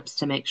temps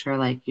to make sure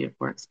like you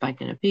weren't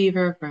spiking a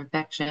fever for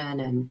infection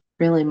and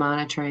really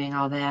monitoring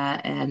all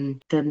that.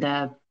 And then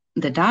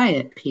the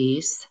diet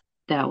piece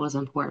that was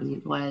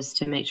important was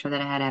to make sure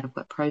that I had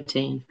adequate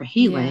protein for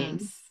healing.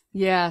 Yes.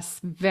 Yes.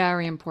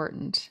 Very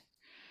important.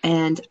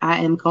 And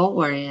I am goal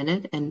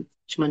oriented. And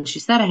when she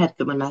said I had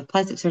good, when my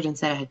plastic surgeon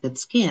said I had good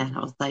skin, I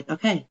was like,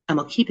 okay, I'm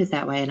gonna keep it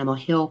that way and I'm gonna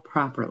heal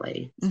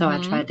properly. So I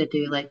Mm-hmm. tried to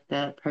do like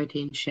the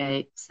protein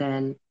shakes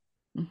and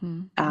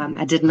Mm-hmm.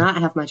 I did not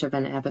have much of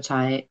an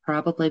appetite,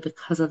 probably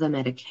because of the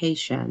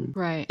medication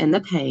Right. and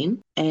the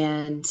pain.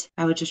 And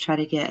I would just try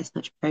to get as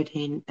much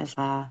protein as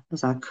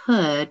I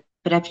could.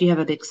 But after you have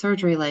a big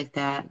surgery like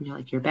that,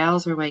 like your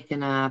bowels are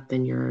waking up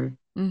and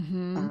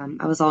Mm-hmm.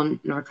 I was on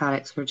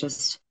narcotics for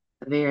just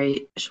a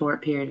very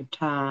short period of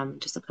time,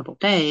 just a couple of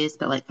days,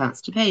 but like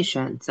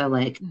constipation. So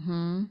like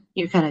Mm-hmm.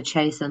 you're kind of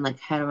chasing like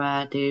how do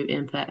I do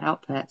input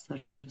output, so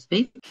to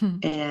speak,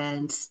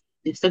 and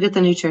you still get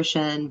the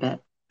nutrition,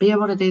 but be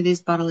able to do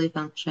these bodily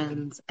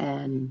functions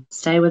and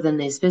stay within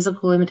these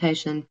physical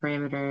limitation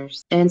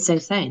parameters and stay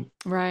sane.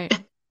 Right.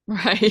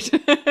 Right.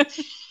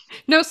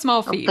 No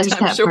small Oh, feat, there's I'm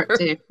that part sure.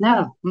 too.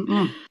 No,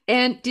 mm-mm.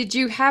 And did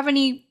you have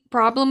any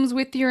problems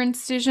with your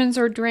incisions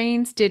or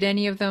drains? Did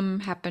any of them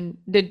happen?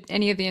 Did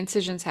any of the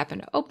incisions happen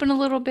to open a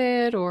little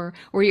bit, or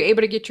were you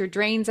able to get your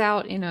drains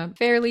out in a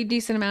fairly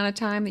decent amount of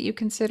time that you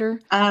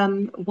consider?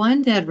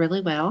 One did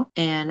really well,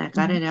 and I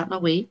got Hmm. it out in a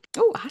week.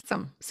 Oh,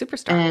 awesome.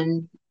 Superstar.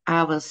 And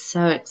I was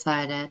so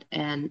excited.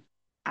 And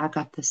I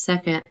got the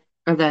second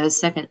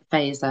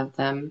phase of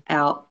them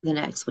out the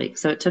next week.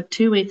 So it took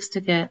 2 weeks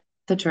to get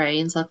the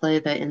drains. Luckily,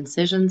 the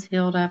incisions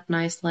healed up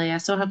nicely. I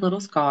still have little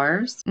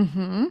scars,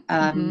 Mm-hmm.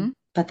 Mm-hmm.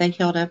 but they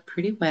healed up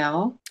pretty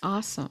well.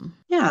 Awesome.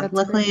 Yeah, That's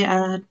luckily great.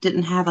 I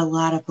didn't have a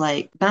lot of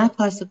like my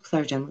plastic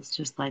surgeon was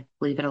just like,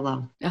 leave it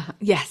alone.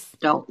 Yes.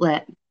 Don't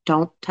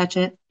touch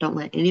it. Don't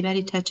let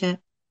anybody touch it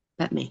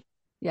but me.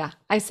 Yeah,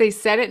 I say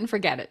set it and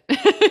forget it.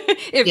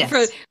 If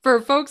Yes. for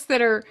folks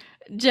that are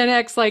Gen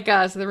X like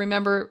us, that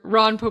remember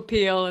Ron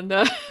Popeil and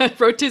the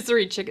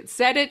rotisserie chicken,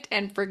 set it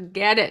and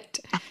forget it.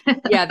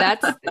 Yeah,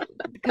 that's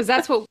because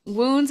that's what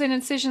wounds and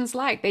incisions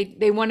like.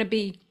 They want to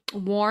be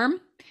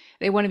warm.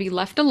 They want to be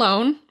left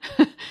alone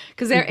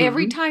because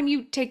every Hmm. time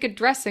you take a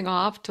dressing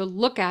off to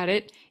look at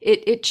it,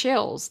 it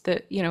chills.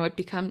 It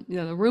becomes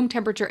the room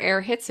temperature air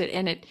hits it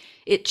and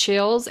it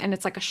chills and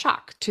it's like a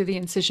shock to the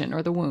incision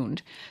or the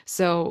wound.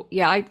 So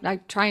yeah, I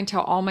try and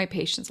tell all my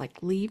patients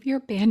like leave your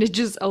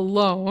bandages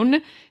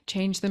alone,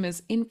 change them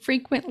as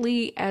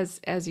infrequently as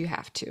you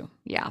have to.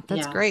 Yeah, that's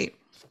Yes, great.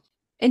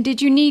 And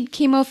did you need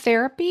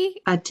chemotherapy?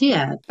 I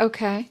did.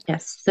 Okay.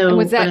 Yes. And So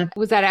when I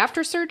was that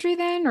after surgery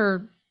then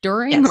or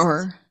during yes,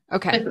 or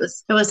okay.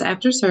 it was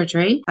after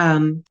surgery.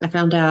 I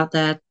found out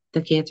that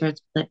the cancer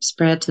had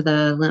spread to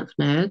the lymph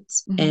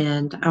nodes, Hmm.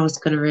 and I was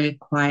going to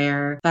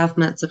require 5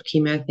 months of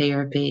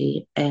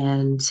chemotherapy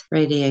and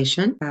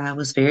radiation. I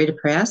was very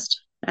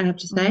depressed. I have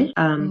to Mm, say.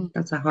 mm,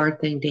 That's a hard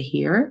thing to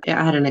hear. I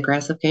had an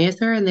aggressive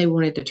cancer and they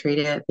wanted to treat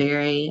it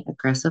very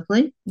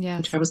aggressively, which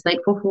yes. I was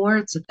thankful for.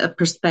 It's a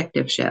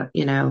perspective shift,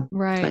 you know. It's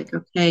Right. like,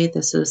 okay,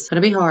 this is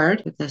going to be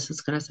hard, but this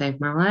is going to save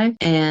my life.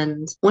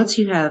 And once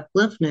you have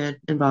lymph node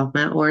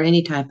involvement or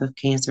any type of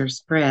cancer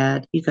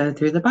spread, you go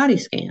through the body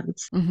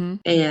scans. Mm-hmm.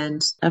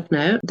 And of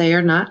note, they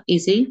are not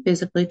easy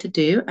physically to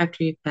do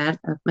after you've had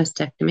a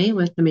mastectomy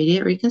with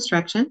immediate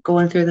reconstruction,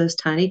 going through those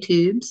tiny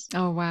tubes,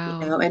 Oh, wow.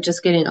 and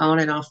just getting on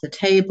and off the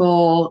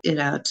table,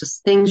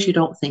 just things you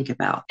don't think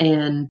about.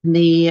 And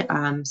the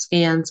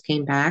scans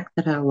came back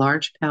that had a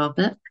large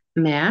pelvic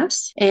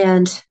mass.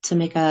 And to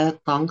make a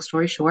long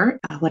story short,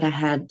 I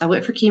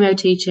went for chemo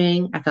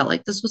teaching. I felt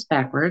like this was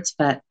backwards,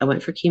 but I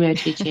went for chemo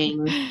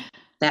teaching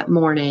that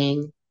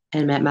morning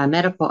and met my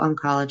medical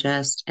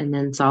oncologist and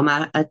then saw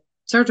a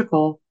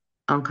surgical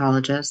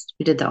oncologist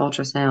who did the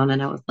ultrasound.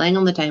 And I was laying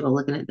on the table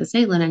looking at the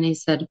ceiling and he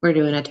said, "We're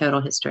doing a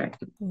total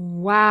hysterectomy."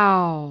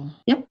 Wow.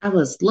 Yep, I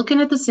was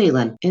looking at the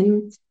ceiling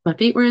and my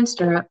feet were in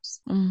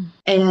stirrups. Mm,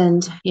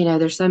 And,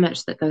 there's so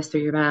much that goes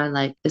through your mind.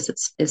 Like, is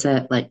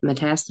it like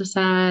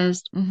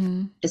metastasized?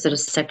 mm-hmm. Is it a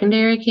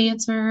secondary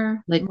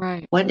cancer? Like,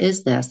 Right. what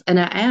is this? And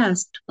I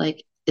asked,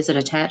 like, is it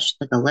attached to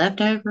like a left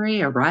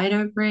ovary, a right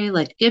ovary?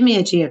 Like, give me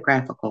a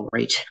geographical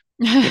region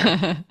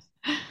here.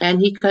 And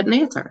he couldn't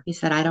answer. He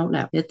said, "I don't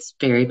know. It's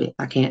very big.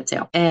 I can't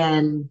tell."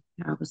 And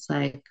I was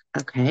like,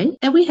 okay.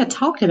 And we had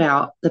talked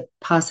about the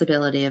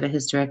possibility of a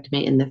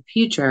hysterectomy in the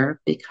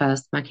future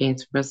because my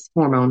cancer was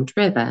hormone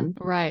driven.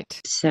 Right.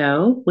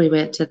 So we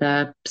went to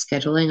the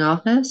scheduling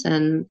office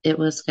and it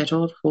was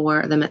scheduled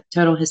for the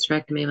total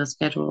hysterectomy was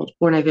scheduled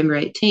for November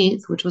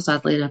 18th, which was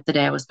oddly enough the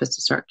day I was supposed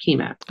to start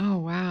chemo. Oh,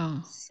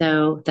 wow.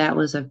 So that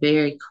was a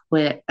very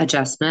quick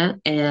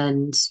adjustment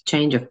and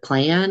change of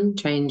plan,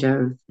 change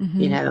of,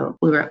 Mm-hmm.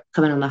 we were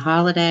coming on the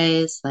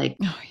holidays. Like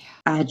Oh, yeah.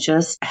 I had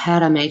just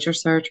had a major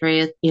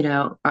surgery,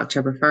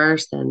 October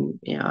 1st,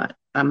 and,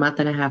 a month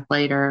and a half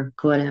later,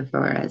 going in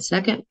for a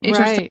second major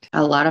surgery. Right.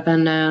 A lot of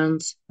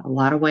unknowns, a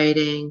lot of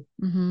waiting.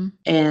 Mm-hmm.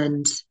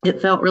 And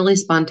it felt really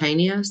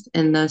spontaneous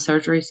in the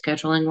surgery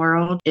scheduling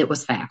world. It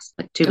was fast,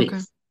 like two Okay.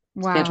 weeks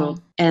Wow.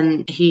 scheduled.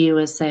 And he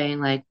was saying,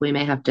 like, we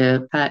may have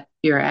to cut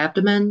your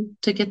abdomen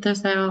to get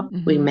this out.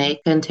 We Mm-hmm. may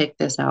can take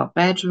this out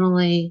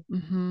vaginally,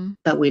 Mm-hmm.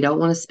 but we don't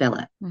want to spill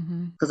it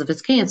Mm-hmm. because if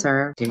it's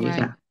cancer, there you Right.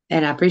 go.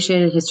 And I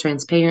appreciated his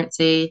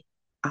transparency,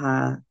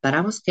 but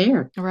I was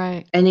scared.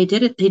 Right. And he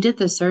did it. He did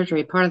the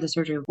surgery, part of the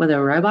surgery with a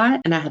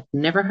robot, and I had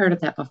never heard of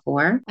that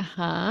before.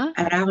 Uh-huh.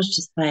 And I was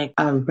just like,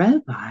 a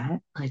robot?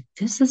 Like,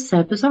 this is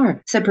so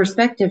bizarre. So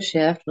perspective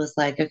shift was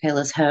like, okay,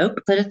 let's hope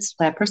that it's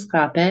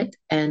laparoscopic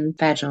and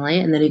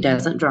vaginally, and that he Mm-hmm.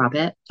 doesn't drop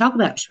it. Talk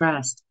about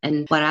trust.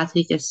 And what I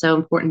think is so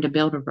important to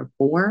build a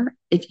rapport,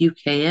 if you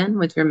can,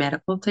 with your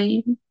medical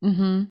team,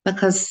 Mm-hmm.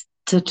 because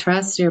to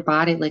trust your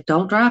body, like,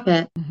 don't drop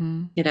it,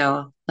 Mm-hmm.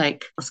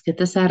 like, let's get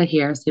this out of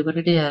here, see what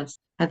it is.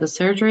 Had the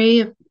surgery,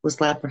 it was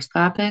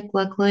laparoscopic,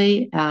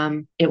 luckily.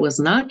 It was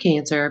not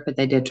cancer, but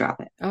they did drop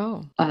it.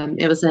 Oh.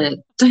 It was it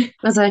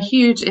was a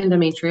huge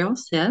endometrial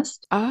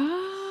cyst.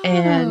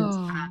 And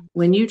Oh.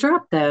 when you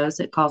drop those,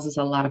 it causes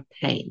a lot of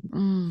pain.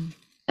 Mm.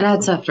 And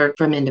I'd suffered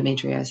from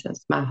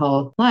endometriosis my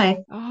whole life.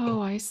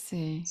 Oh, I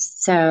see.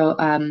 So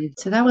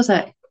that was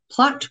a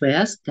plot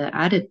twist that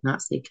I did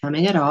not see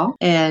coming at all.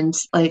 And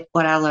like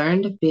what I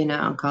learned of being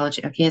a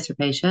cancer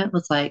patient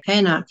was like,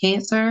 hey, not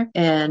cancer.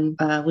 And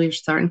we were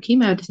starting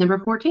chemo December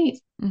 14th.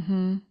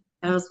 Mm-hmm.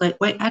 I was like,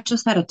 wait, I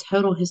just had a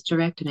total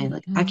hysterectomy.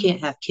 Like, I Mm-hmm.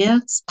 can't have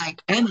kids.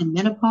 Like, I'm in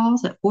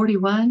menopause at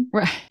 41.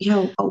 Right.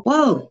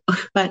 Whoa.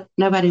 But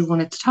nobody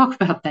wanted to talk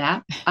about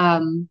that.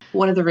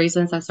 One of the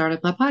reasons I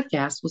started my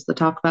podcast was to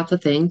talk about the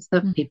things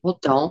that people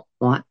don't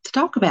want to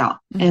talk about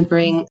and Mm-hmm.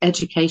 bring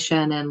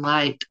education and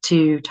light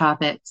to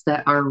topics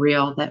that are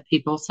real that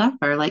people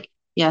suffer. Like,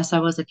 yes, I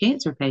was a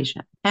cancer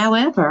patient.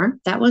 However,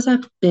 that was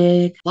a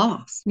big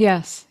loss.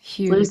 Yes.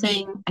 Huge.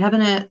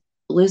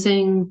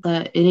 Losing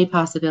any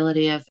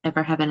possibility of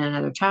ever having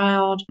another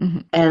child Mm-hmm.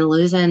 and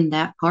losing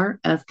that part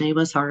of me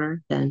was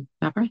harder than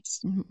my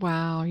breast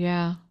Wow.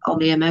 Yeah. on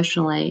me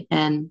emotionally.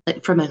 And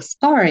like, from a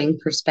scarring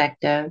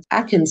perspective,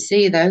 I can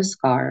see those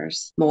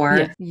scars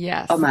more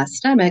Yes. on Yes. my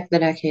stomach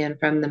than I can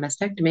from the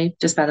mastectomy,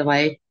 just by the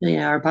way,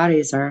 our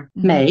bodies are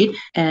Mm-hmm. made.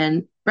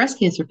 And breast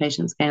cancer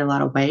patients gain a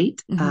lot of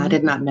weight. I Mm-hmm.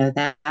 did not know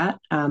that.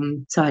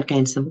 So I'd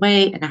gained some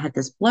weight and I had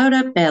this bloated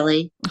up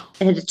belly.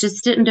 And it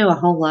just didn't do a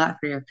whole lot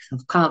for your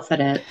self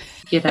confidence,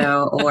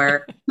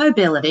 or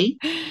mobility.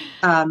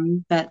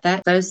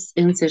 But those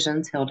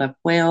incisions held up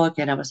well.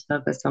 Again, I was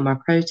focused on my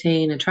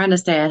protein and trying to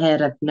stay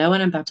ahead of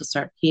knowing I'm about to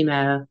start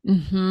chemo. I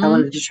Mm-hmm.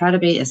 wanted to try to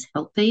be as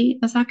healthy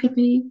as I could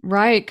be.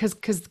 Right, because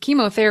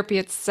chemotherapy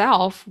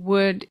itself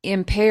would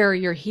impair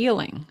your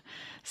healing.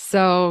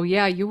 So,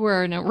 yeah, you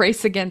were in a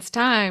race against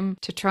time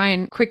to try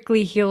and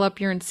quickly heal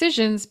up your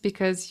incisions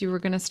because you were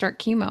going to start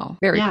chemo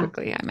very Yeah.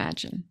 quickly, I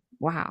imagine.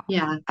 Wow.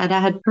 Yeah. And I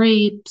had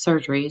pre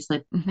surgeries,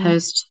 like Mm-hmm.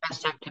 post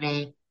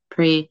mastectomy,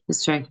 pre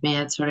hysterectomy.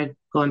 I'd started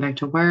going back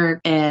to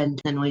work. And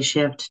then we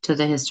shift to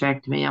the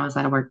hysterectomy. I was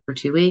out of work for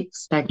 2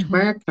 weeks, back to Hmm.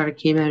 work, started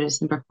chemo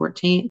December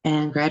 14th,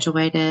 and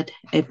graduated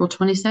April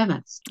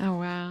 27th. Oh,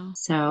 wow.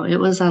 So it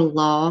was a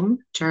long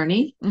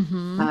journey.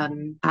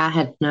 Hmm. I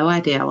had no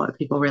idea what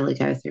people really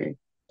go through.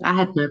 I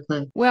had no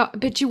clue. Well,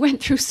 but you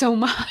went through so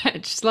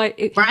much. Like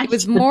it Right.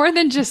 was more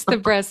than just the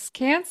breast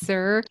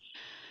cancer.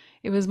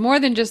 It was more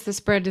than just the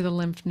spread to the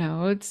lymph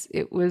nodes.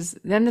 It was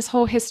then this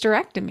whole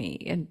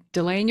hysterectomy and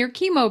delaying your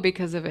chemo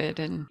because of it.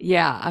 And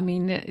yeah, I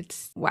mean,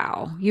 it's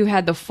wow. You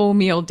had the full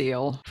meal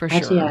deal for I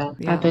sure.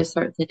 did. I Yeah. most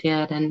certainly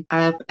did. And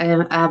I'm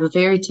a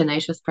very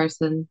tenacious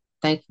person,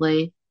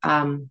 thankfully.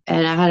 And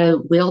I had a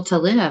will to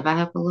live. I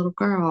have a little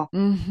girl,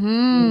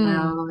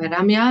 Hmm. and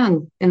I'm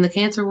young. In the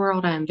cancer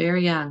world, I'm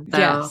very young. So,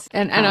 Yes,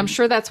 and I'm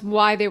sure that's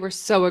why they were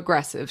so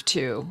aggressive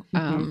too,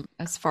 mhm,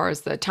 as far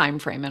as the time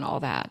frame and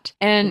all that.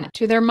 And yeah.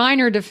 to their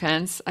minor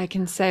defense, I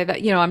can say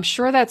that I'm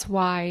sure that's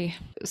why,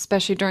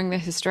 especially during the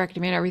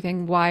hysterectomy and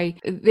everything, why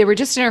they were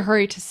just in a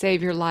hurry to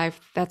save your life.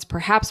 That's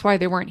perhaps why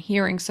they weren't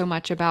hearing so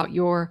much about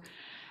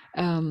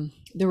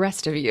the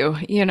rest of you,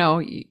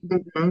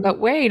 Mhm, but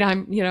wait,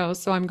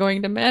 so I'm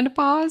going to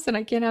menopause and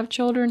I can't have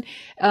children.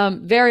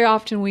 Very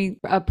often we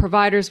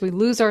providers, we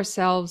lose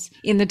ourselves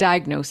in the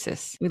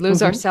diagnosis. We lose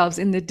mhm, ourselves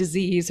in the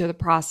disease or the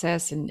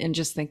process and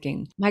just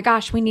thinking, my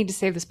gosh, we need to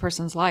save this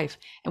person's life.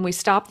 And we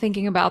stop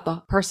thinking about the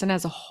person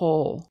as a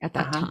whole at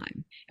that uh-huh,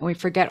 time. And we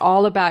forget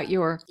all about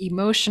your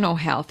emotional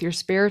health, your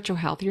spiritual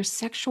health, your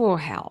sexual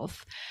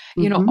health,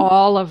 mhm,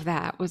 all of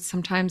that was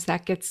sometimes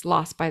that gets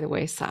lost by the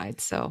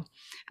wayside. So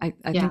I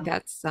think yeah,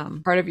 that's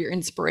part of your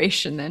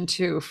inspiration then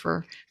too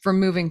for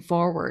moving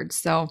forward.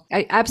 So I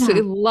yeah.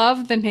 absolutely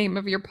love the name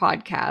of your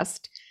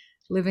podcast,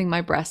 Living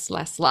My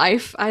Breastless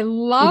Life. I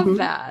love Mhm.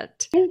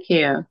 that. Thank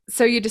you.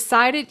 So you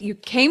decided you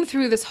came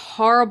through this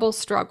horrible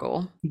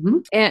struggle.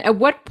 Mhm. And at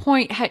what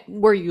point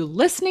were you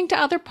listening to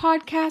other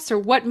podcasts or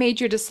what made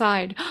you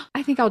decide,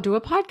 I think I'll do a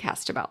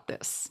podcast about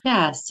this?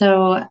 Yeah,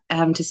 so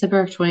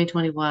December of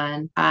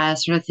 2021, I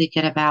started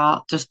thinking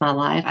about just my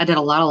life. I did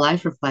a lot of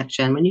life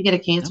reflection. When you get a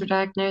cancer Oh,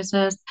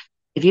 diagnosis,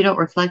 if you don't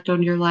reflect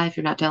on your life,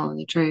 you're not telling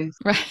the truth.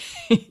 right.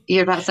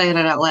 You're not saying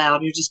it out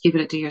loud. You're just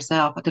keeping it to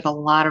yourself. I did a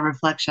lot of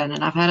reflection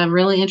and I've had a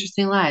really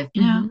interesting life.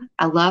 Hmm.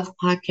 I love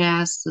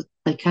podcasts.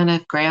 They kind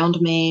of ground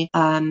me.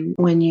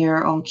 When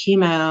you're on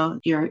chemo,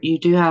 you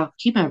do have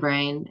chemo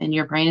brain and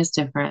your brain is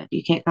different.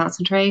 You can't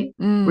concentrate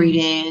Mm.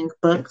 reading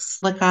books.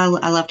 Like I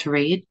love to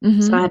read. So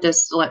I Hmm. had to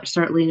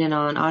start leaning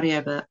on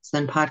audiobooks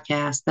and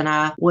podcasts. And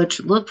I would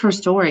look for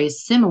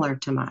stories similar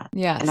to mine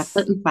and I Yes.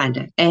 couldn't find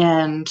it.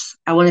 And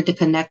I wanted to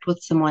connect with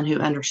someone who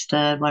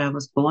understood what I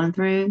was going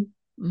through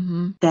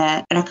Hmm.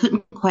 that, and I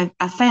couldn't quite,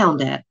 I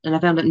found it and I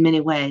found it in many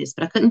ways,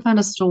 but I couldn't find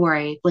a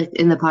story like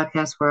in the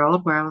podcast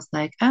world where I was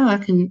like, oh, I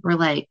can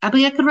relate. I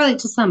mean, I could relate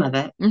to some of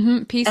it. Hmm. And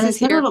then Pieces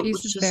some here, of it was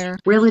pieces just there.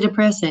 really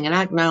depressing. And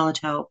I acknowledge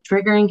how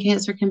triggering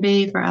cancer can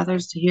be for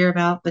others to hear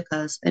about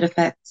because it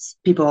affects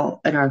people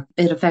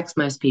it affects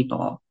most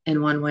people in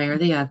one way or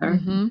the other,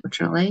 Hmm.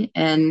 unfortunately.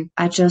 And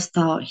I just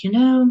thought,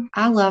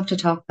 I love to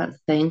talk about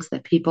things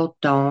that people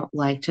don't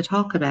like to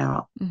talk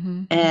about.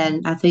 Hmm.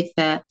 And I think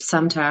that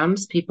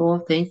sometimes people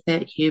think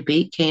that you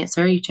beat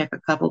cancer, you check a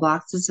couple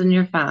boxes and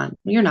you're fine.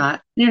 You're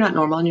not. You're not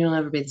normal and you'll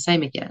never be the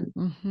same again.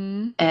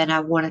 Hmm. And I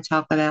want to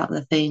talk about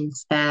the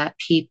things that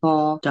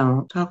people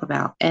don't talk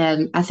about.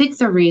 And I think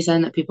the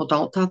reason that people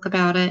don't talk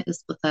about it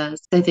is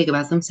because they think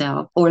about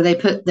themselves or they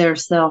put their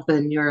self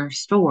in your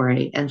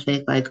story and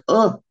think like,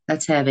 oh,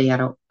 that's heavy. I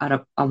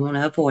want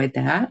to avoid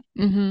that.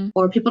 Hmm.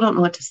 Or people don't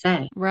know what to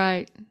say.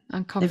 Right.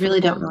 They really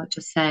don't Uncomfortable. know what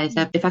to say.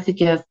 So if I could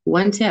give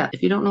one tip,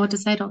 if you don't know what to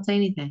say, don't say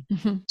anything.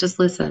 Hmm. Just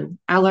listen.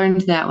 I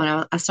learned that when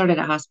I started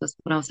at hospice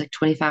when I was like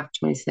 25,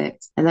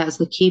 26. And that was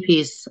the key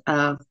piece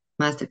of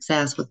my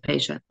success with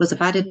patients was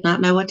if I did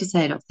not know what to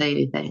say, don't say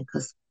anything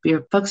because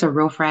your folks are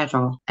real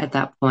fragile at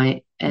that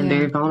point and Yeah.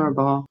 very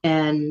vulnerable.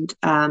 And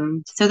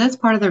so that's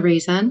part of the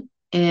reason.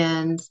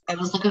 And I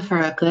was looking for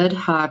a good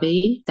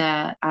hobby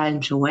that I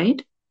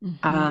enjoyed. Hmm.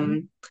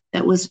 Um,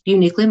 that was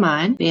uniquely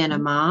mine, being a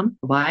mom,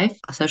 a wife,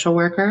 a social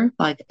worker.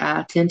 Like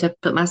I tend to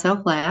put myself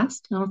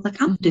last. And I was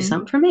like, I'm gonna do Hmm.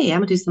 something for me. I'm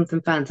gonna do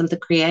something fun, something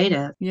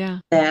creative Yeah.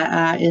 that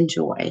I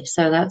enjoy.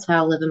 So that's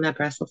how living my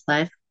breastless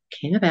life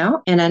came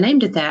about. And I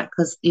named it that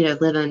because,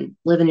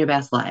 living your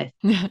best life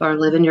or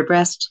living your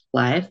breast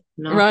life.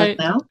 And I was like,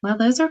 Right. well,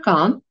 those are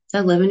gone. So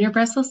living your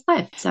breastless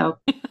life. So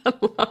I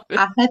love it.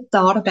 I had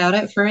thought about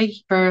it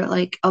for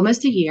like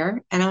almost a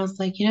year. And I was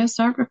like,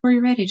 start before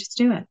you're ready. Just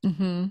do it.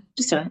 Hmm.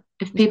 Just do it.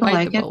 If Just people bite the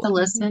like it, they'll bullet.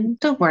 listen.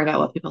 Don't worry about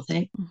what people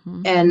think.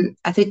 Hmm. And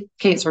I think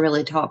cancer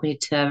really taught me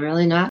to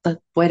really not the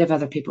weight of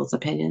other people's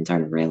opinions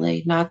are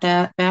really not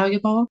that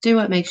valuable. Do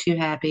what makes you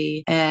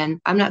happy. And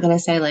I'm not going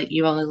to say like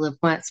you only live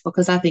once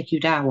because I think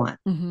you die once.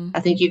 Hmm. I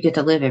think you get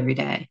to live every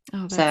day.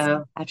 Oh, that's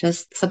So I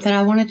just something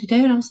I wanted to do,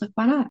 and I was like,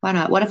 why not? Why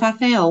not? What if I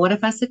fail? What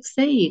if I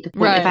succeed?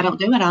 What if I right. don't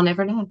do it? I'll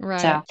never know. So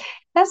Right.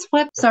 that's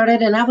what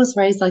started. And I was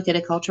raised like in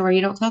a culture where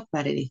you don't talk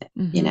about anything.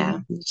 Mm-hmm.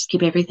 You just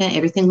keep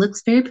everything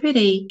looks very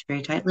pretty,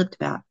 very tight-lipped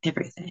about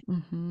everything.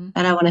 Mm-hmm.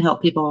 And I want to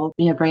help people,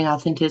 bring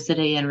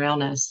authenticity and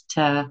realness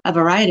to a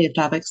variety of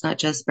topics, not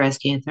just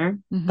breast cancer,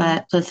 Mm-hmm.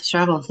 but the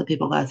struggles that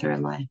people go through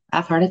in life.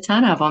 I've heard a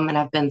ton of them and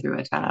I've been through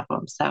a ton of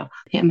them. So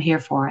I'm here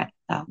for it.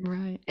 So,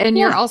 Right. And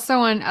you're yeah, also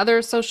on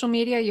other social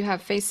media. You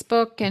have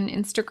Facebook and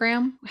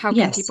Instagram. How can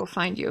yes. people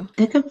find you?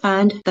 You can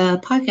find the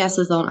podcast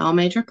is on all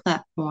major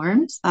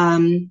platforms.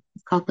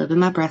 It's called Living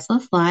My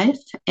Breastless Life.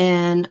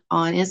 And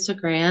on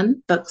Instagram,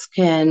 folks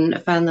can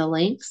find the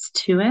links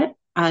to it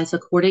as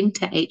according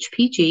to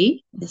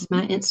HPG is Mhm.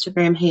 my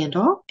Instagram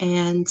handle.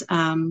 And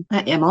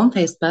I am on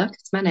Facebook.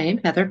 It's my name,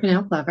 Heather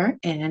Pennell Glover,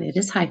 and it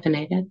is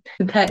hyphenated,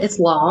 but it's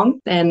long.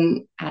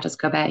 And I just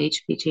go by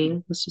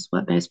HPG. It's just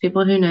what most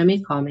people who know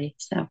me call me.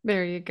 So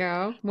There you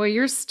go. Well,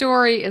 your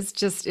story is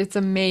just it's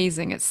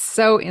amazing. It's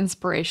so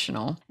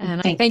inspirational. And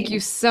I thank thank you you.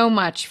 so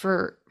much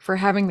for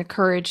having the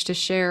courage to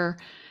share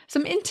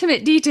some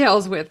intimate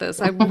details with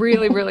us. I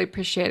really, really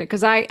appreciate it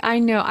because I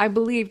know I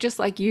believe just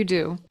like you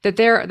do that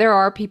there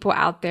are people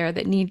out there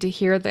that need to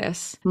hear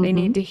this. They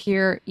need Hmm. to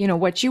hear,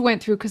 what you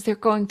went through because they're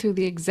going through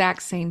the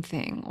exact same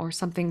thing or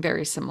something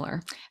very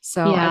similar.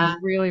 So I Yeah.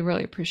 really,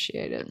 really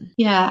appreciate it.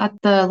 Yeah,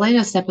 the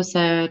latest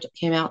episode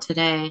came out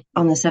today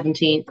on the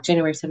 17th,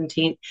 January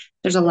 17th.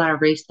 There's a lot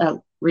of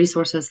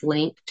resources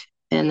linked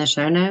in the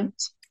show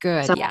notes. So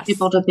Good. I want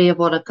people Yes. to be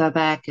able to go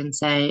back and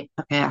say,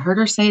 okay, I heard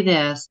her say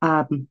this.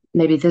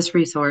 Maybe this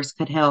resource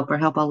could help or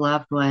help a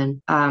loved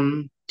one.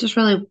 I'm just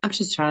trying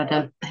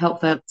to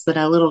help folks in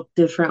a little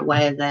different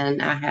way than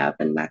I have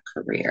in my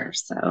career.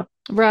 So,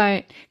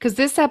 Right. Because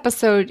this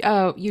episode,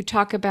 you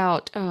talk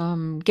about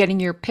getting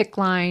your PIC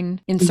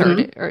line hmm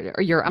inserted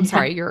or your, I'm yeah.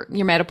 sorry, your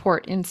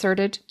Metaport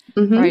inserted.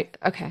 Hmm. Right.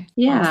 Okay.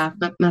 Yeah,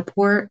 Awesome. my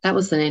port, that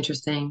was an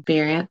interesting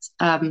experience.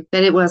 But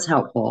it was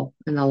helpful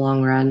in the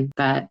long run.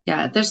 But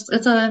yeah,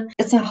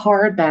 it's a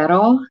hard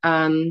battle.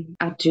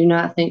 I do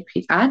not think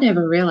I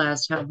never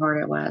realized how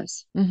hard it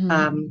was. Mm-hmm.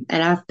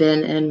 And I've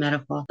been in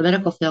the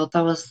medical field.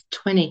 I was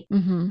 20.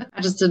 Mm-hmm.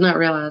 I just did not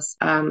realize.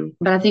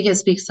 But I think it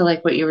speaks to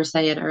like what you were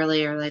saying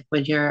earlier, like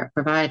when you're a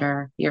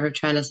provider, you're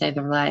trying to save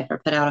their life or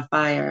put out a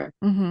fire.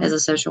 As Mm-hmm. a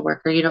social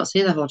worker, you don't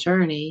see the whole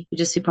journey. You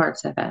just see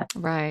parts of it.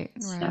 Right.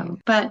 Right. So,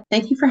 but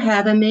thank you for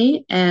having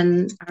me,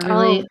 and I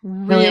Oh, really,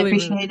 really really, really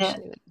appreciate it.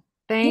 appreciate it.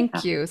 Yeah,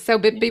 Thank you. So,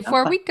 but you're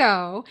before welcome. we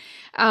go,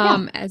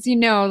 Yeah, as you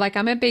know, like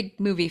I'm a big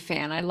movie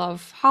fan. I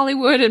love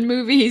Hollywood and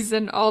movies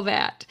and all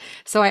that.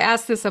 So I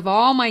asked this of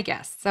all my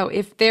guests. So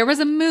if there was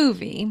a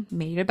movie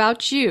made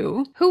about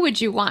you, who would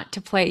you want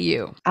to play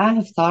you? I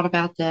have thought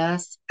about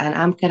this, and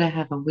I'm gonna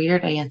have a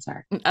weird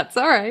answer. That's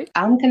all right.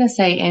 I'm gonna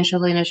say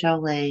Angelina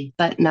Jolie,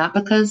 but not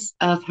because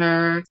of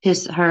her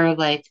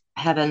like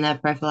having the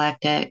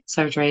prophylactic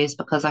surgeries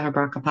because of her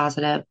BRCA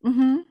positive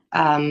Mm-hmm.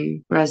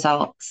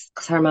 results,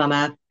 because her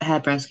mama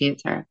had breast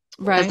cancer.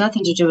 It has Right.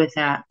 nothing to do with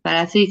that. But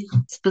I think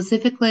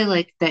specifically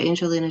like the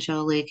Angelina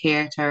Jolie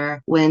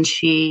character when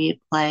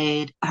she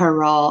played her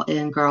role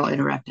in Girl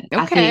Interrupted.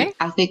 I think Okay.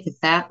 I think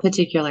that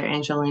particular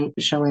Angelina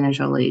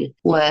Jolie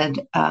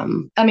would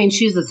I mean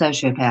she's a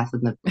sociopath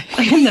in the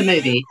in the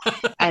movie.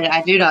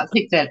 I do not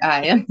think that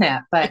I am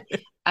that, but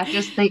I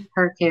just think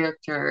her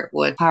character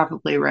would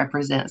probably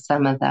represent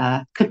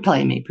could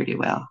play me pretty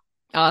well.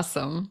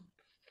 Awesome.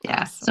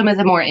 Yeah. Some Awesome. of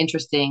the more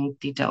interesting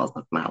details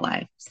of my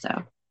life.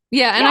 So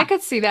Yeah, and I yeah.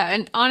 could see that.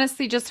 And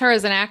honestly, just her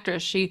as an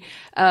actress, she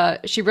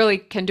really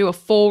can do a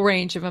full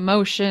range of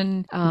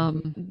emotion,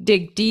 Mhm.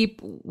 dig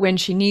deep when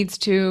she needs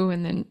to,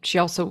 and then she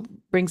also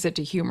brings it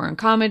to humor and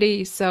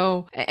comedy.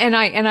 So, and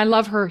I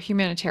love her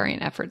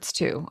humanitarian efforts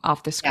too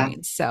off the Yeah.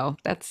 screen. So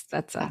that's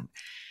Yeah.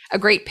 a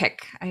great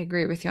pick. I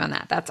agree with you on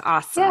that. That's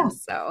awesome. Yeah.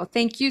 So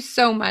thank you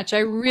so much. I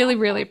really,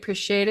 really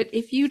appreciate it.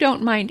 If you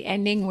don't mind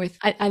ending with,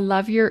 I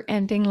love your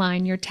ending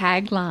line, your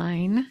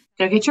tagline.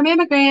 Go get your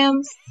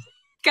mammograms.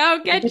 Go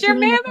Go get get your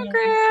your mammograms.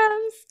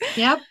 mammograms.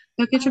 Yep.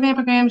 Go get your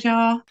mammograms,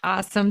 y'all.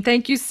 Awesome.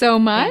 Thank you so Thank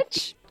you.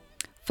 much.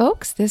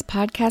 Folks, this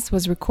podcast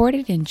was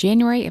recorded in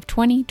January of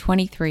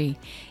 2023.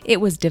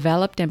 It was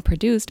developed and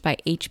produced by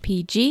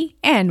HPG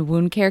and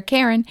Wound Care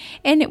Karen,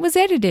 and it was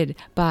edited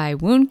by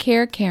Wound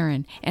Care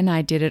Karen, and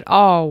I did it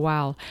all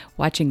while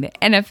watching the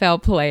NFL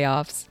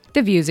playoffs.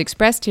 The views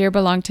expressed here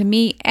belong to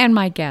me and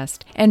my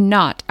guest, and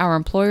not our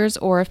employers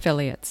or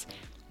affiliates.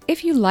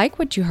 If you like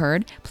what you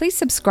heard, please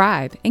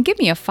subscribe and give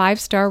me a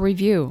 5-star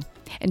review.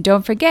 And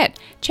don't forget,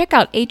 check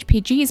out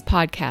HPG's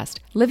podcast,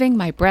 Living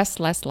My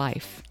Breastless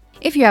Life.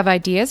 If you have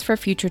ideas for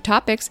future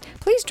topics,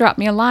 please drop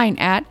me a line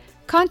at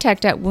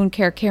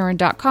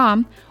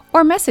contact@woundcarekaren.com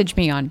or message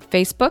me on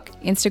Facebook,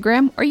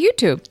 Instagram, or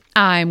YouTube.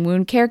 I'm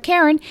Wound Care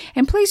Karen,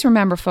 and please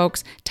remember,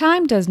 folks,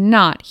 time does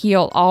not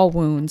heal all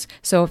wounds.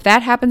 So if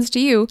that happens to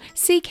you,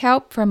 seek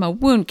help from a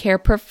wound care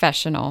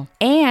professional.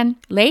 And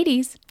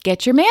ladies,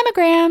 get your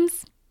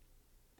mammograms.